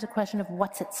sometimes a question of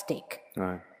what's at stake.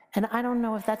 Right. And I don't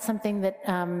know if that's something that,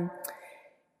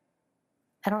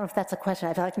 I don't know if that's a question.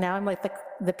 I feel like now I'm like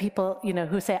the people,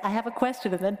 who say, I have a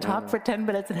question, and then talk for 10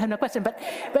 minutes and have no question. But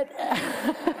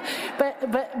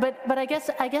I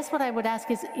guess what I would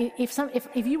ask is,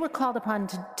 if you were called upon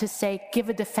to say, give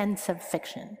a defense of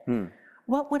fiction,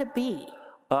 what would it be?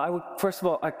 I would, first of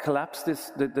all, I collapse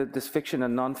this fiction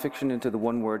and non-fiction into the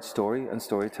one-word story and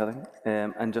storytelling,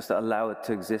 and just allow it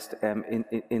to exist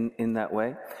in that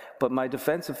way. But my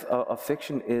defense of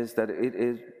fiction is that it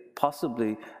is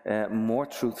possibly more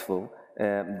truthful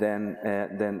than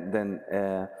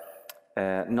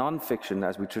non-fiction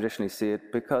as we traditionally see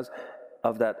it, because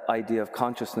of that idea of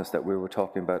consciousness that we were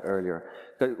talking about earlier.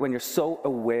 When you're so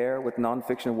aware with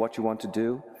non-fiction of what you want to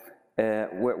do,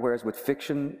 whereas with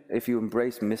fiction, if you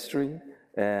embrace mystery,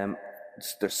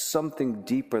 there's something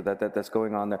deeper that's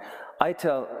going on there. I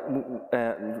tell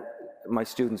my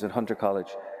students at Hunter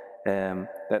College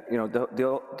that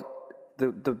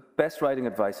the best writing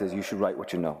advice is you should write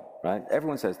what you know, right?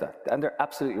 Everyone says that, and they're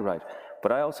absolutely right.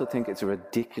 But I also think it's a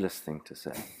ridiculous thing to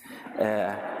say.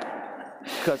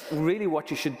 Because really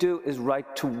what you should do is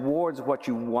write towards what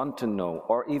you want to know,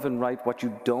 or even write what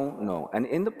you don't know. And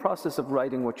in the process of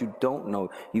writing what you don't know,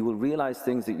 you will realize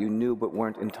things that you knew but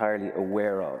weren't entirely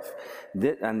aware of.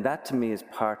 And that, to me, is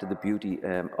part of the beauty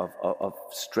of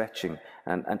stretching.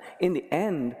 And in the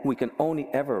end, we can only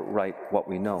ever write what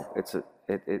we know.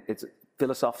 It's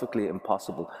philosophically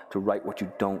impossible to write what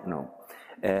you don't know.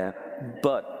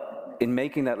 But in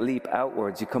making that leap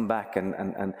outwards, you come back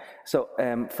so,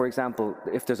 for example,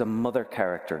 if there's a mother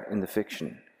character in the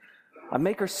fiction, I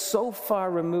make her so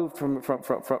far removed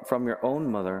from your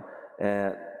own mother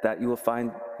that you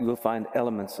will find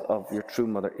elements of your true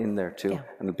mother in there too,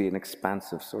 and it'll be an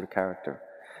expansive sort of character.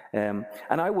 And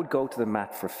I would go to the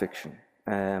mat for fiction,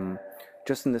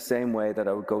 just in the same way that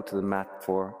I would go to the mat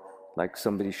for, like,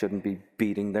 somebody shouldn't be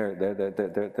beating their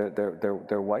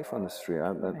wife on the street.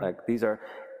 Like, these are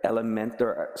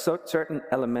there are certain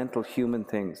elemental human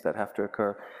things that have to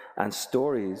occur, and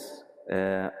stories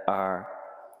are,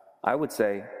 I would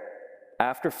say,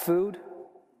 after food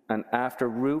and after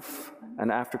roof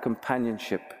and after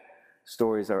companionship,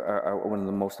 stories are one of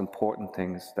the most important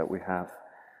things that we have.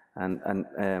 And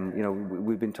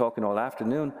we've been talking all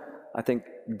afternoon. I think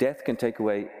death can take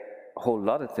away a whole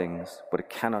lot of things, but it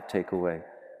cannot take away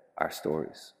our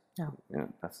stories. No.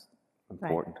 That's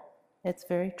important. Right. It's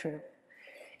very true.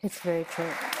 It's very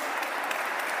true.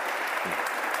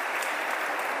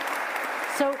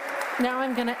 So Now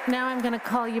I'm gonna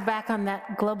call you back on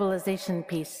that globalization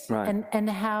piece, Right. and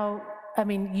how, I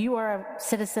mean, you are a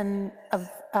citizen of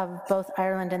both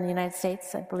Ireland and the United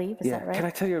States, I believe. Is that right? Can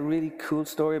I tell you a really cool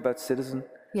story about Citizen?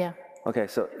 Yeah. Okay,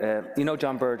 so you know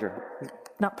John Berger,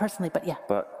 Not personally, but yeah.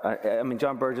 but I mean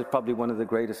John Berger is probably one of the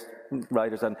greatest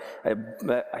writers and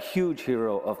a huge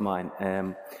hero of mine.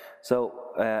 So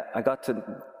I got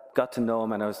to know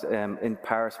him, and I was in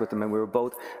Paris with him, and we were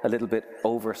both a little bit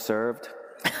overserved.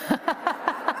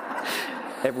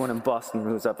 Everyone in Boston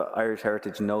who's of Irish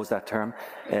heritage knows that term.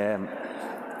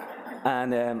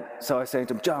 So I was saying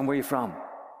to him, John, where are you from?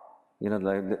 You know,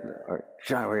 or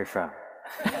John, where are you from?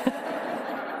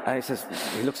 And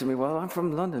he looks at me, well, I'm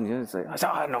from London. You know, it's like, I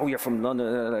said, I know you're from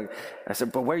London. I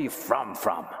said, but where are you from?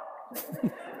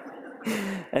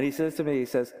 And he says to me,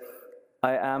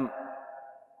 I am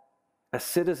a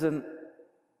citizen.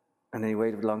 And then he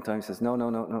waited a long time. He says,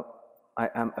 no. I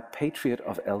am a patriot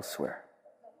of elsewhere.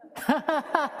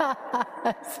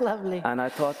 That's lovely. And I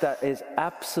thought that is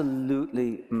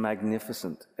absolutely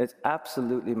magnificent. It's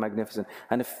absolutely magnificent,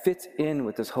 and it fits in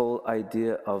with this whole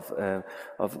idea of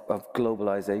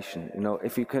globalization. You know,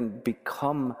 if you can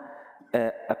become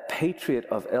a patriot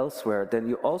of elsewhere, then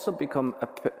you also become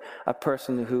a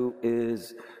person who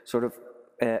is sort of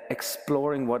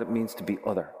exploring what it means to be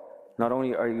other. Not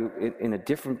only are you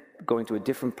going to a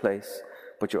different place,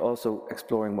 but you're also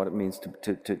exploring what it means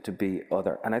to be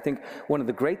other. And I think one of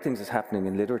the great things that's happening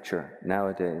in literature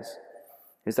nowadays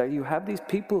is that you have these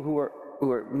people who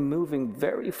are moving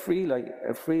very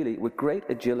freely with great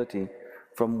agility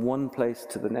from one place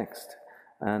to the next.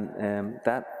 And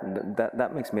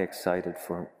that makes me excited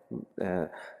for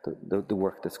the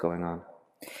work that's going on.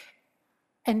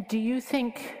 And do you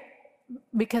think,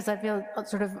 because I feel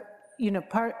sort of, you know,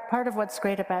 part of what's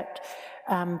great about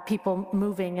people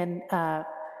moving and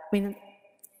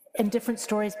and different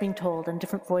stories being told and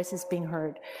different voices being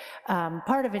heard.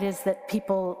 Part of it is that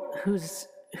people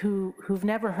who've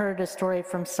never heard a story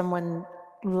from someone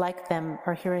like them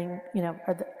are hearing, you know,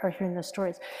 are hearing those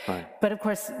stories. Right. But of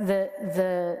course,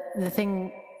 the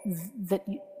thing that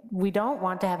we don't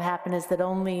want to have happen is that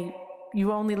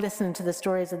you only listen to the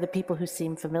stories of the people who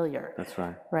seem familiar. That's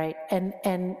right. Right. And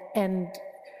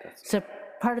so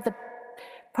part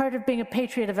of being a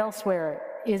patriot of elsewhere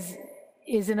is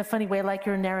in a funny way like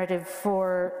your narrative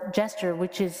for Gesture,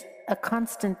 which is a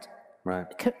constant, right,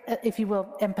 if you will,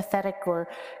 empathetic or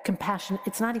compassionate.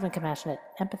 It's not even compassionate,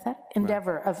 empathetic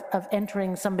endeavor of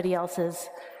entering somebody else's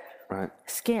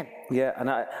skin. Yeah, and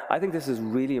I think this is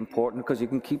really important because you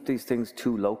can keep these things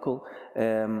too local.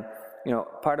 You know,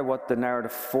 part of what the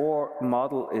Narrative 4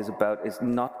 model is about is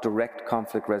not direct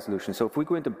conflict resolution. So if we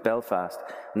go into Belfast,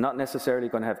 I'm not necessarily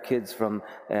going to have kids from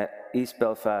East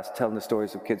Belfast telling the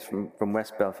stories of kids from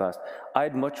West Belfast.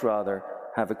 I'd much rather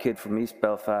have a kid from East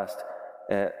Belfast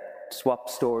swap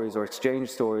stories or exchange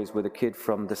stories with a kid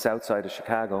from the south side of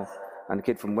Chicago, and a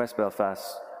kid from West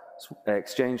Belfast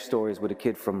exchange stories with a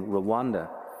kid from Rwanda.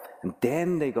 And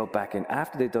then they go back in.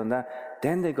 After they've done that,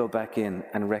 then they go back in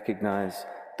and recognize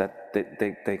that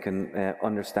they can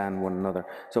understand one another.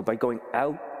 So by going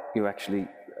out, you actually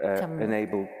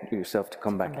enable yourself to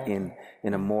come back in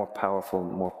a more powerful,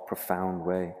 more profound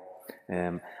way.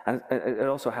 And it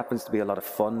also happens to be a lot of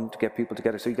fun to get people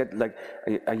together. So you get like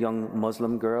a young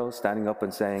Muslim girl standing up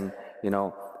and saying, you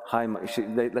know, hi,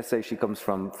 let's say she comes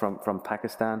from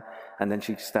Pakistan, and then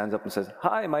she stands up and says,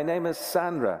 hi, my name is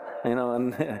Sandra, you know,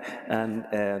 and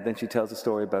then she tells a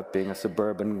story about being a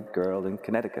suburban girl in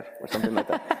Connecticut or something like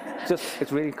that.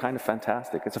 It's really kind of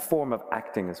fantastic. It's a form of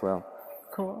acting as well.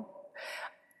 Cool.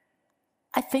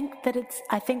 I think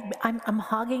I'm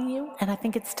hogging you, and I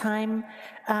think it's time.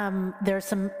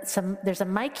 There's a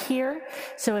mic here,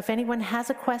 so if anyone has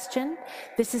a question,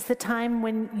 this is the time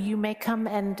when you may come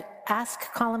and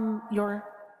ask Colum your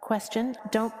question.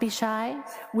 Don't be shy.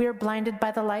 We're blinded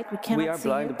by the light. We cannot see you. We are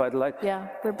blinded by the light. Yeah,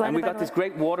 we're blinded by the light. And we've got these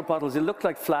great water bottles. It look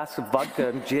like flasks of vodka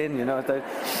and gin, you know,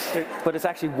 but it's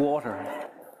actually water.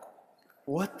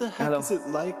 What the heck is it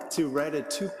like to write a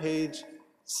 2-page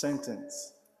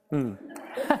sentence?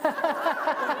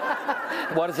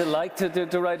 What is it like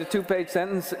to write a 2-page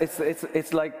sentence?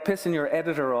 It's like pissing your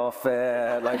editor off,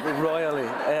 like royally.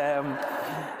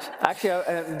 Actually,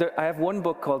 I have one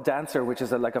book called Dancer, which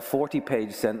is like a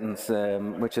 40-page sentence,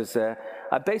 which is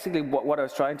basically what I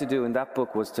was trying to do in that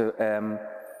book was to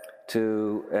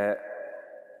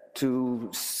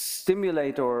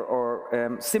stimulate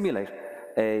or simulate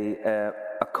a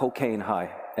cocaine high,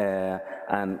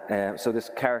 and so this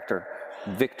character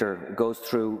Victor goes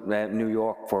through New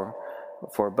York for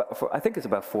I think it's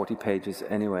about 40 pages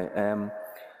anyway.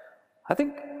 I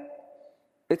think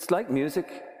it's like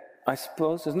music. I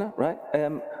suppose, isn't it? Right?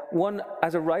 One,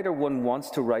 as a writer, one wants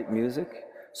to write music.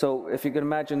 So if you can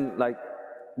imagine, like,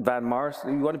 Van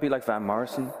Morrison, you want to be like Van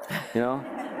Morrison, you know,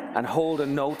 and hold a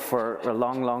note for a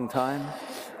long, long time,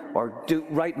 or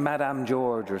write Madame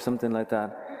George or something like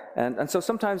that. And so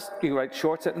sometimes you write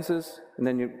short sentences, and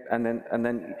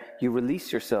then you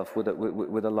release yourself with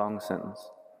a long sentence.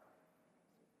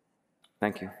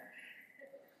 Thank you.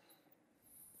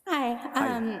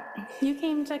 Hi. You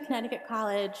came to Connecticut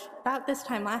College about this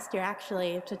time last year,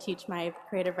 actually, to teach my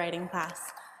creative writing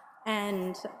class.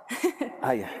 And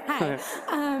Hi.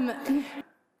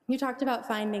 You talked about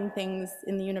finding things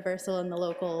in the universal and the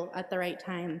local at the right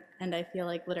time, and I feel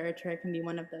like literature can be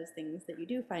one of those things that you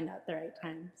do find at the right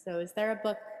time. So is there a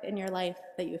book in your life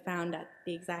that you found at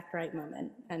the exact right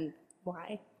moment, and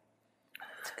why?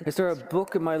 Is there a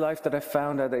book in my life that I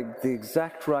found at the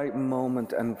exact right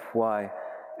moment, and why?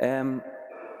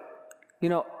 You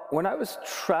know, when I was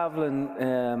traveling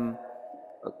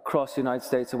across the United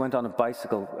States, I went on a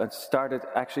bicycle. I started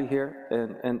actually here,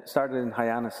 and started in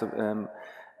Hyannis,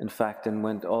 in fact, and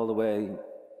went all the way,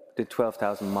 did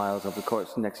 12,000 miles over the course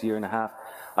of the next year and a half.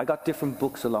 I got different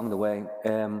books along the way.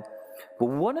 But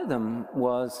one of them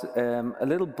was a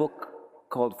little book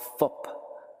called Fup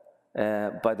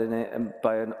by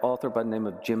an author by the name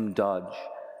of Jim Dodge.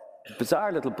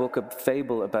 Bizarre little book, a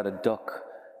fable about a duck.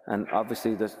 And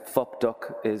obviously the Fup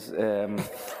duck is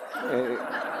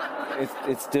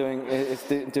it's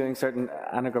doing certain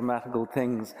anagrammatical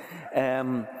things.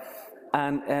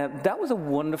 And that was a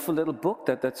wonderful little book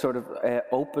that sort of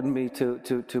opened me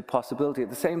to possibility. At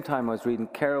the same time, I was reading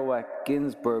Kerouac,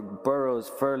 Ginsberg, Burroughs,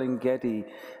 Ferlinghetti.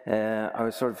 I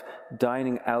was sort of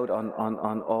dining out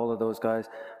on all of those guys.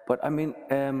 But I mean,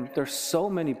 there's so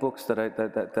many books that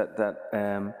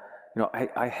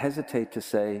I hesitate to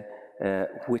say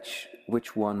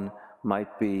which one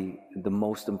might be the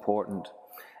most important.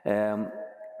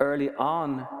 Early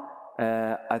on,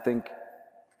 I think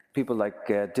people like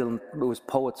Dylan, it was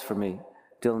poets for me,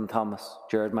 Dylan Thomas,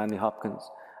 Gerard Manley Hopkins,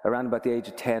 around about the age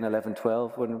of 10, 11,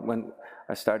 12, when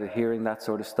I started hearing that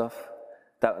sort of stuff,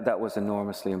 that was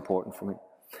enormously important for me.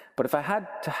 But if I had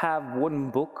to have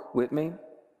one book with me,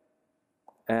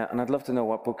 and I'd love to know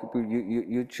what book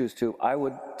you'd choose to, I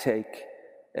would take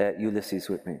Ulysses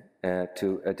with me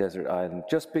to a desert island,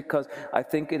 just because I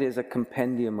think it is a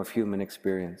compendium of human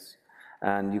experience,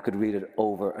 and you could read it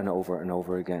over and over and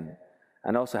over again.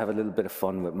 And also have a little bit of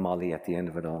fun with Molly at the end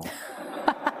of it all.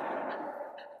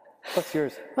 What's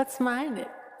yours? What's mine?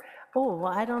 Oh,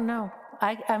 well, I don't know.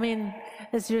 I mean,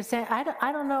 as you're saying, I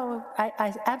don't know.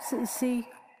 I absolutely see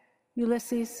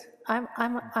Ulysses. I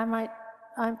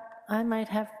might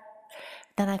have.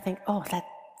 Then I think, oh, that's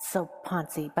so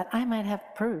poncy. But I might have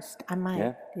Proust. I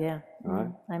might. Yeah. All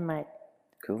right. I might.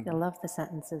 Cool. I love the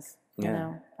sentences. Yeah. You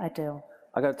know, I do.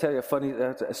 I got to tell you a funny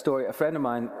story. A friend of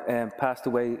mine passed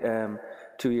away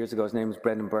 2 years ago. His name is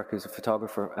Brendan Burke. He's a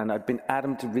photographer, and I'd been at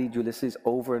him to read Ulysses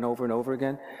over and over and over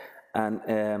again.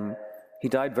 And he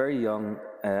died very young,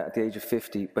 at the age of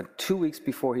 50. But 2 weeks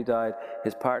before he died,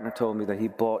 his partner told me that he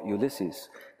bought Ulysses.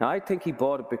 Now, I think he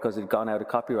bought it because it had gone out of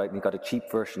copyright, and he got a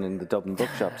cheap version in the Dublin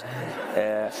bookshops.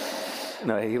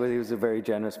 No, he was a very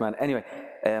generous man. Anyway,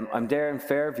 I'm there in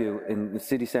Fairview, in the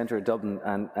city centre of Dublin,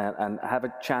 and I have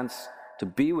a chance to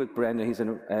be with Brendan. He's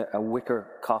in a wicker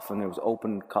coffin. It was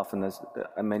open coffin, as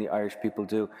many Irish people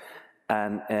do.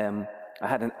 And I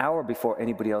had an hour before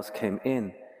anybody else came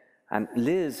in. And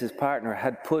Liz, his partner,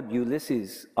 had put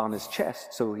Ulysses on his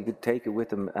chest so he could take it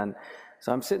with him. And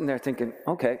so I'm sitting there thinking,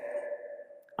 okay,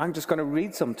 I'm just going to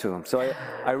read some to him. So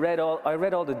I read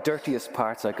all the dirtiest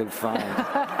parts I could find.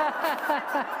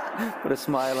 Put a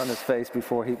smile on his face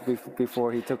before he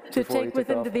took to take with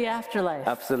him to the afterlife.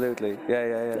 Absolutely,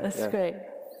 yeah. That's great.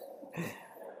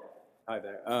 Hi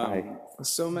there.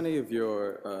 So many of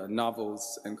your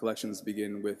novels and collections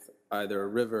begin with either a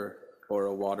river or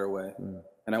a waterway,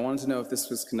 and I wanted to know if this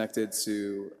was connected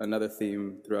to another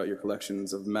theme throughout your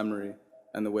collections of memory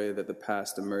and the way that the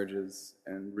past emerges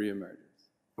and reemerges.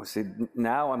 Well, see,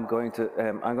 now I'm going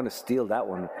to steal that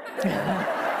one.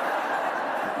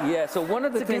 Yeah, so one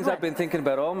of the things I've been thinking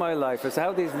about all my life is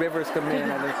how these rivers come in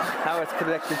and how it's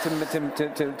connected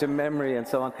to memory and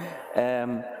so on.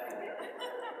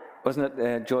 Wasn't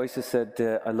it Joyce who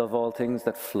said, I love all things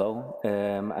that flow?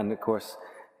 And of course,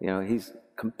 you know, he's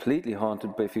completely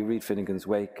haunted by, if you read Finnegan's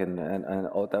Wake and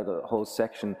all that whole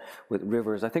section with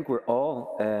rivers. I think we're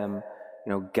all,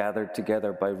 gathered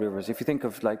together by rivers. If you think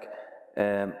of like,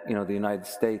 the United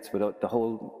States, without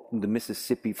the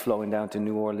Mississippi flowing down to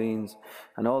New Orleans,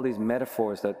 and all these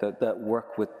metaphors that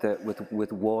work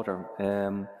with water.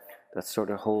 that sort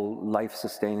of whole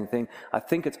life-sustaining thing. I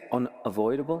think it's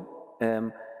unavoidable.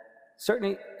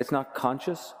 Certainly, it's not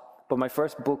conscious, but my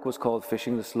first book was called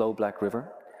Fishing the Slow Black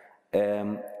River,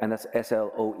 and that's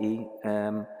SLOE,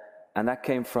 and that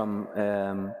came from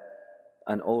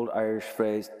an old Irish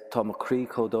phrase, Tá mo crí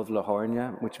chomh dubh le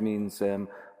hairne, which means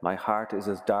my heart is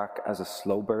as dark as a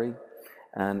slowberry.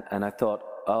 And I thought,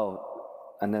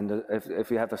 and then if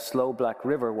you have a slow black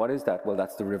river, what is that? Well,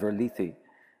 that's the River Lethe.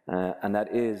 And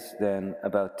that is then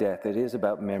about death. It is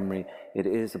about memory. It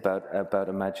is about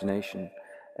imagination.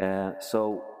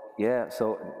 So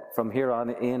from here on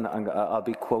in, I'll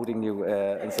be quoting you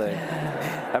and saying,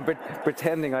 and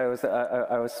pretending I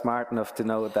was smart enough to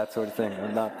know that sort of thing.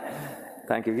 I'm not.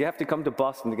 Thank you. You have to come to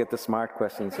Boston to get the smart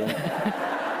questions.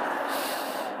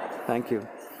 Thank you.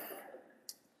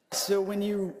 So when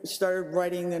you started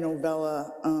writing the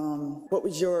novella, what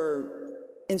was your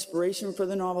inspiration for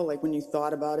the novel? Like when you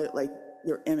thought about it, like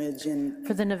your image and...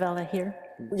 For the novella here?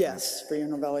 Yes, for your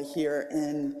novella here.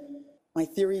 And my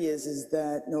theory is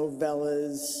that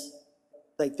novellas,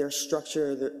 like their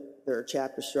structure, their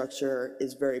chapter structure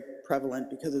is very prevalent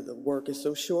because of the work is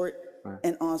so short. Right.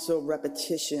 And also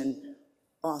repetition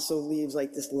also leaves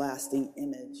like this lasting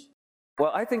image.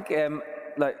 Well, I think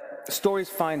like stories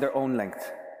find their own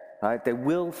length. Right? They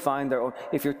will find their own.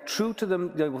 If you're true to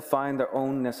them, they will find their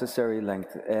own necessary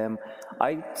length.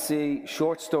 I see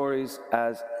short stories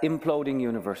as imploding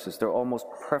universes. They're almost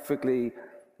perfectly,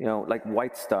 like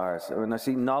white stars. And I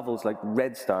see novels like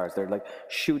red stars. They're like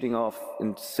shooting off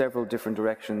in several different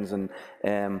directions, and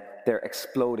they're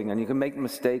exploding. And you can make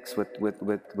mistakes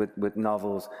with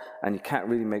novels, and you can't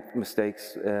really make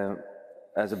mistakes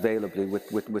as availably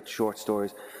with short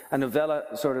stories. A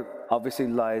novella sort of obviously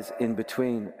lies in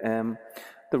between.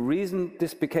 The reason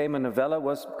this became a novella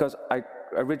was because I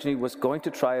originally was going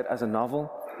to try it as a novel,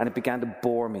 and it began to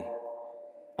bore me.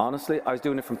 Honestly, I was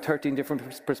doing it from 13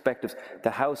 different perspectives.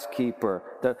 The housekeeper,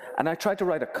 and I tried to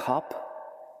write a cop,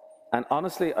 and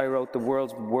honestly, I wrote the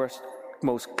world's worst,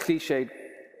 most cliched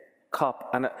cop,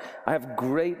 and I have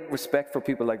great respect for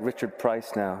people like Richard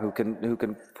Price now, who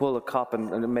can pull a cop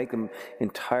and make them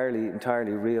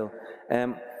entirely real.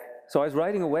 So I was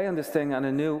writing away on this thing, and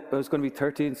I knew it was going to be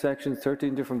 13 sections,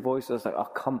 13 different voices. I was like, oh,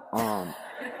 come on,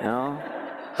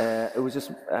 it was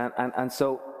just, and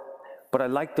so, but I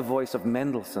liked the voice of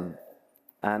Mendelssohn,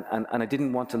 and I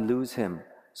didn't want to lose him.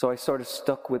 So I sort of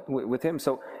stuck with him.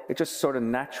 So it just sort of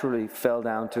naturally fell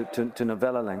down to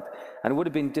novella length. And it would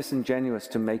have been disingenuous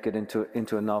to make it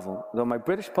into a novel. Though my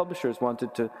British publishers wanted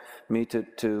me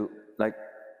to like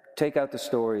take out the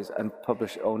stories and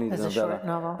publish only the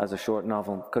novella as a short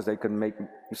novel, because they could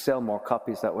sell more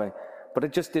copies that way. But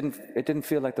it just didn't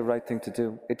feel like the right thing to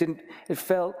do. It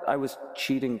felt I was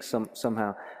cheating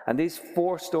somehow. And these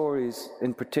 4 stories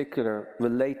in particular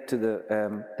relate to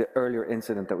the earlier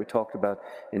incident that we talked about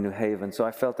in New Haven. So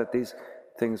I felt that these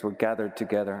things were gathered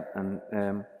together,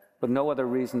 and but no other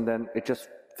reason than it just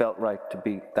felt right to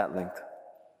be that length.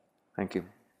 Thank you.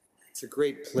 It's a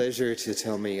great pleasure to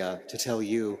tell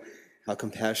you how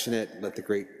compassionate Let the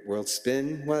Great World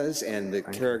Spin was, and the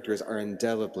characters are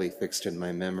indelibly fixed in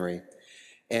my memory.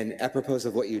 And apropos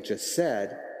of what you just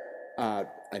said, I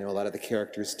know a lot of the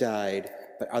characters died,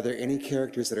 but are there any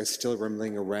characters that are still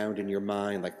rumbling around in your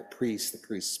mind, like the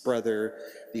priest's brother,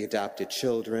 the adopted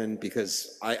children?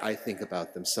 Because I think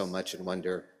about them so much and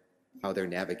wonder how they're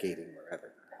navigating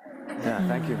wherever. Yeah,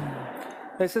 thank you.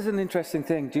 This is an interesting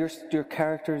thing. Do your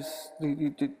characters,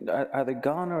 are they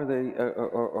gone, or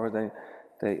are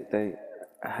they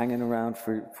hanging around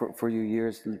for you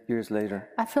years later?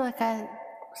 I feel like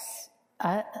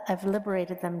I've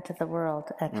liberated them to the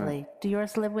world, actually. Right. Do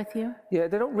yours live with you? Yeah,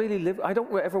 they don't really live. I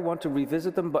don't ever want to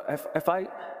revisit them, but if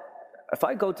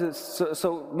I go to...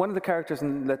 So one of the characters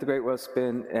in Let the Great World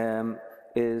Spin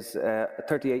is a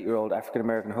 38-year-old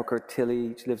African-American hooker,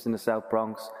 Tilly. She lives in the South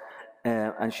Bronx,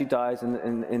 and she dies in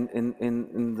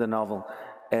the novel.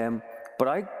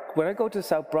 But when I go to the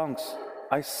South Bronx,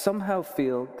 I somehow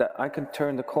feel that I can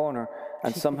turn the corner,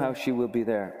 and somehow she will be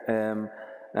there.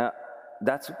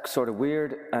 That's sort of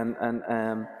weird,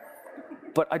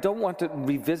 but I don't want to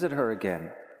revisit her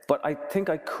again. But I think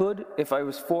I could, if I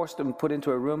was forced and put into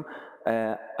a room,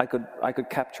 I could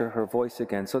capture her voice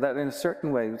again. So that in a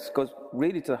certain way, this goes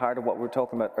really to the heart of what we were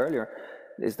talking about earlier,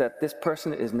 is that this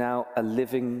person is now a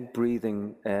living,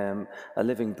 breathing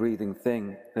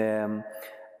thing.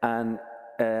 And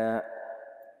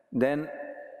then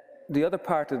the other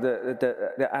part of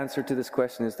the answer to this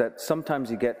question is that sometimes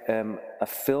you get a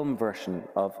film version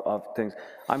of things.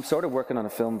 I'm sort of working on a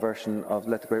film version of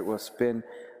Let the Great World Spin,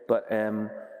 but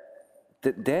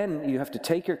then you have to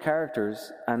take your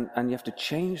characters and you have to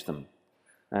change them.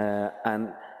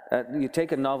 You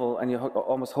take a novel and you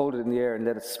almost hold it in the air and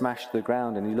let it smash to the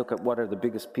ground, and you look at what are the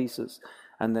biggest pieces,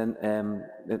 and then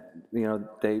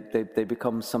they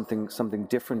become something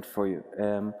different for you.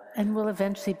 And will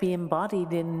eventually be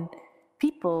embodied in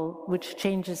people, which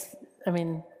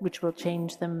will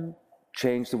change them.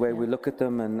 Change the way we look at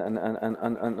them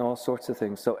and all sorts of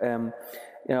things. So,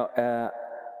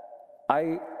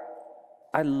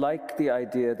 I like the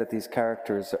idea that these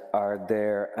characters are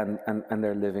there and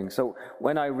they're living. So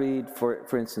when I read,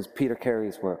 for instance, Peter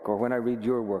Carey's work, or when I read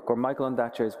your work, or Michael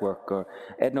Ondaatje's work, or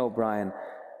Edna O'Brien,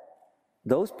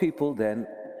 those people then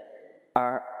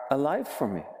are alive for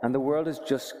me, and the world has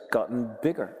just gotten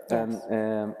bigger. Yes.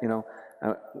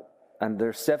 And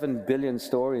there's 7 billion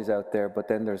stories out there, but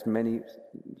then there's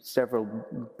several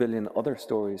billion other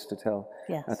stories to tell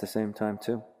at the same time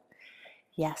too.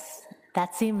 Yes.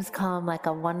 That seems, Colum, like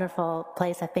a wonderful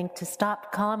place, I think, to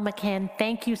stop. Colum McCann,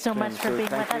 thank you so much for being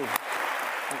with us. Thank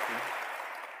you.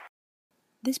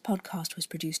 This podcast was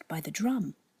produced by The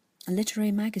Drum, a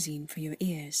literary magazine for your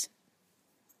ears.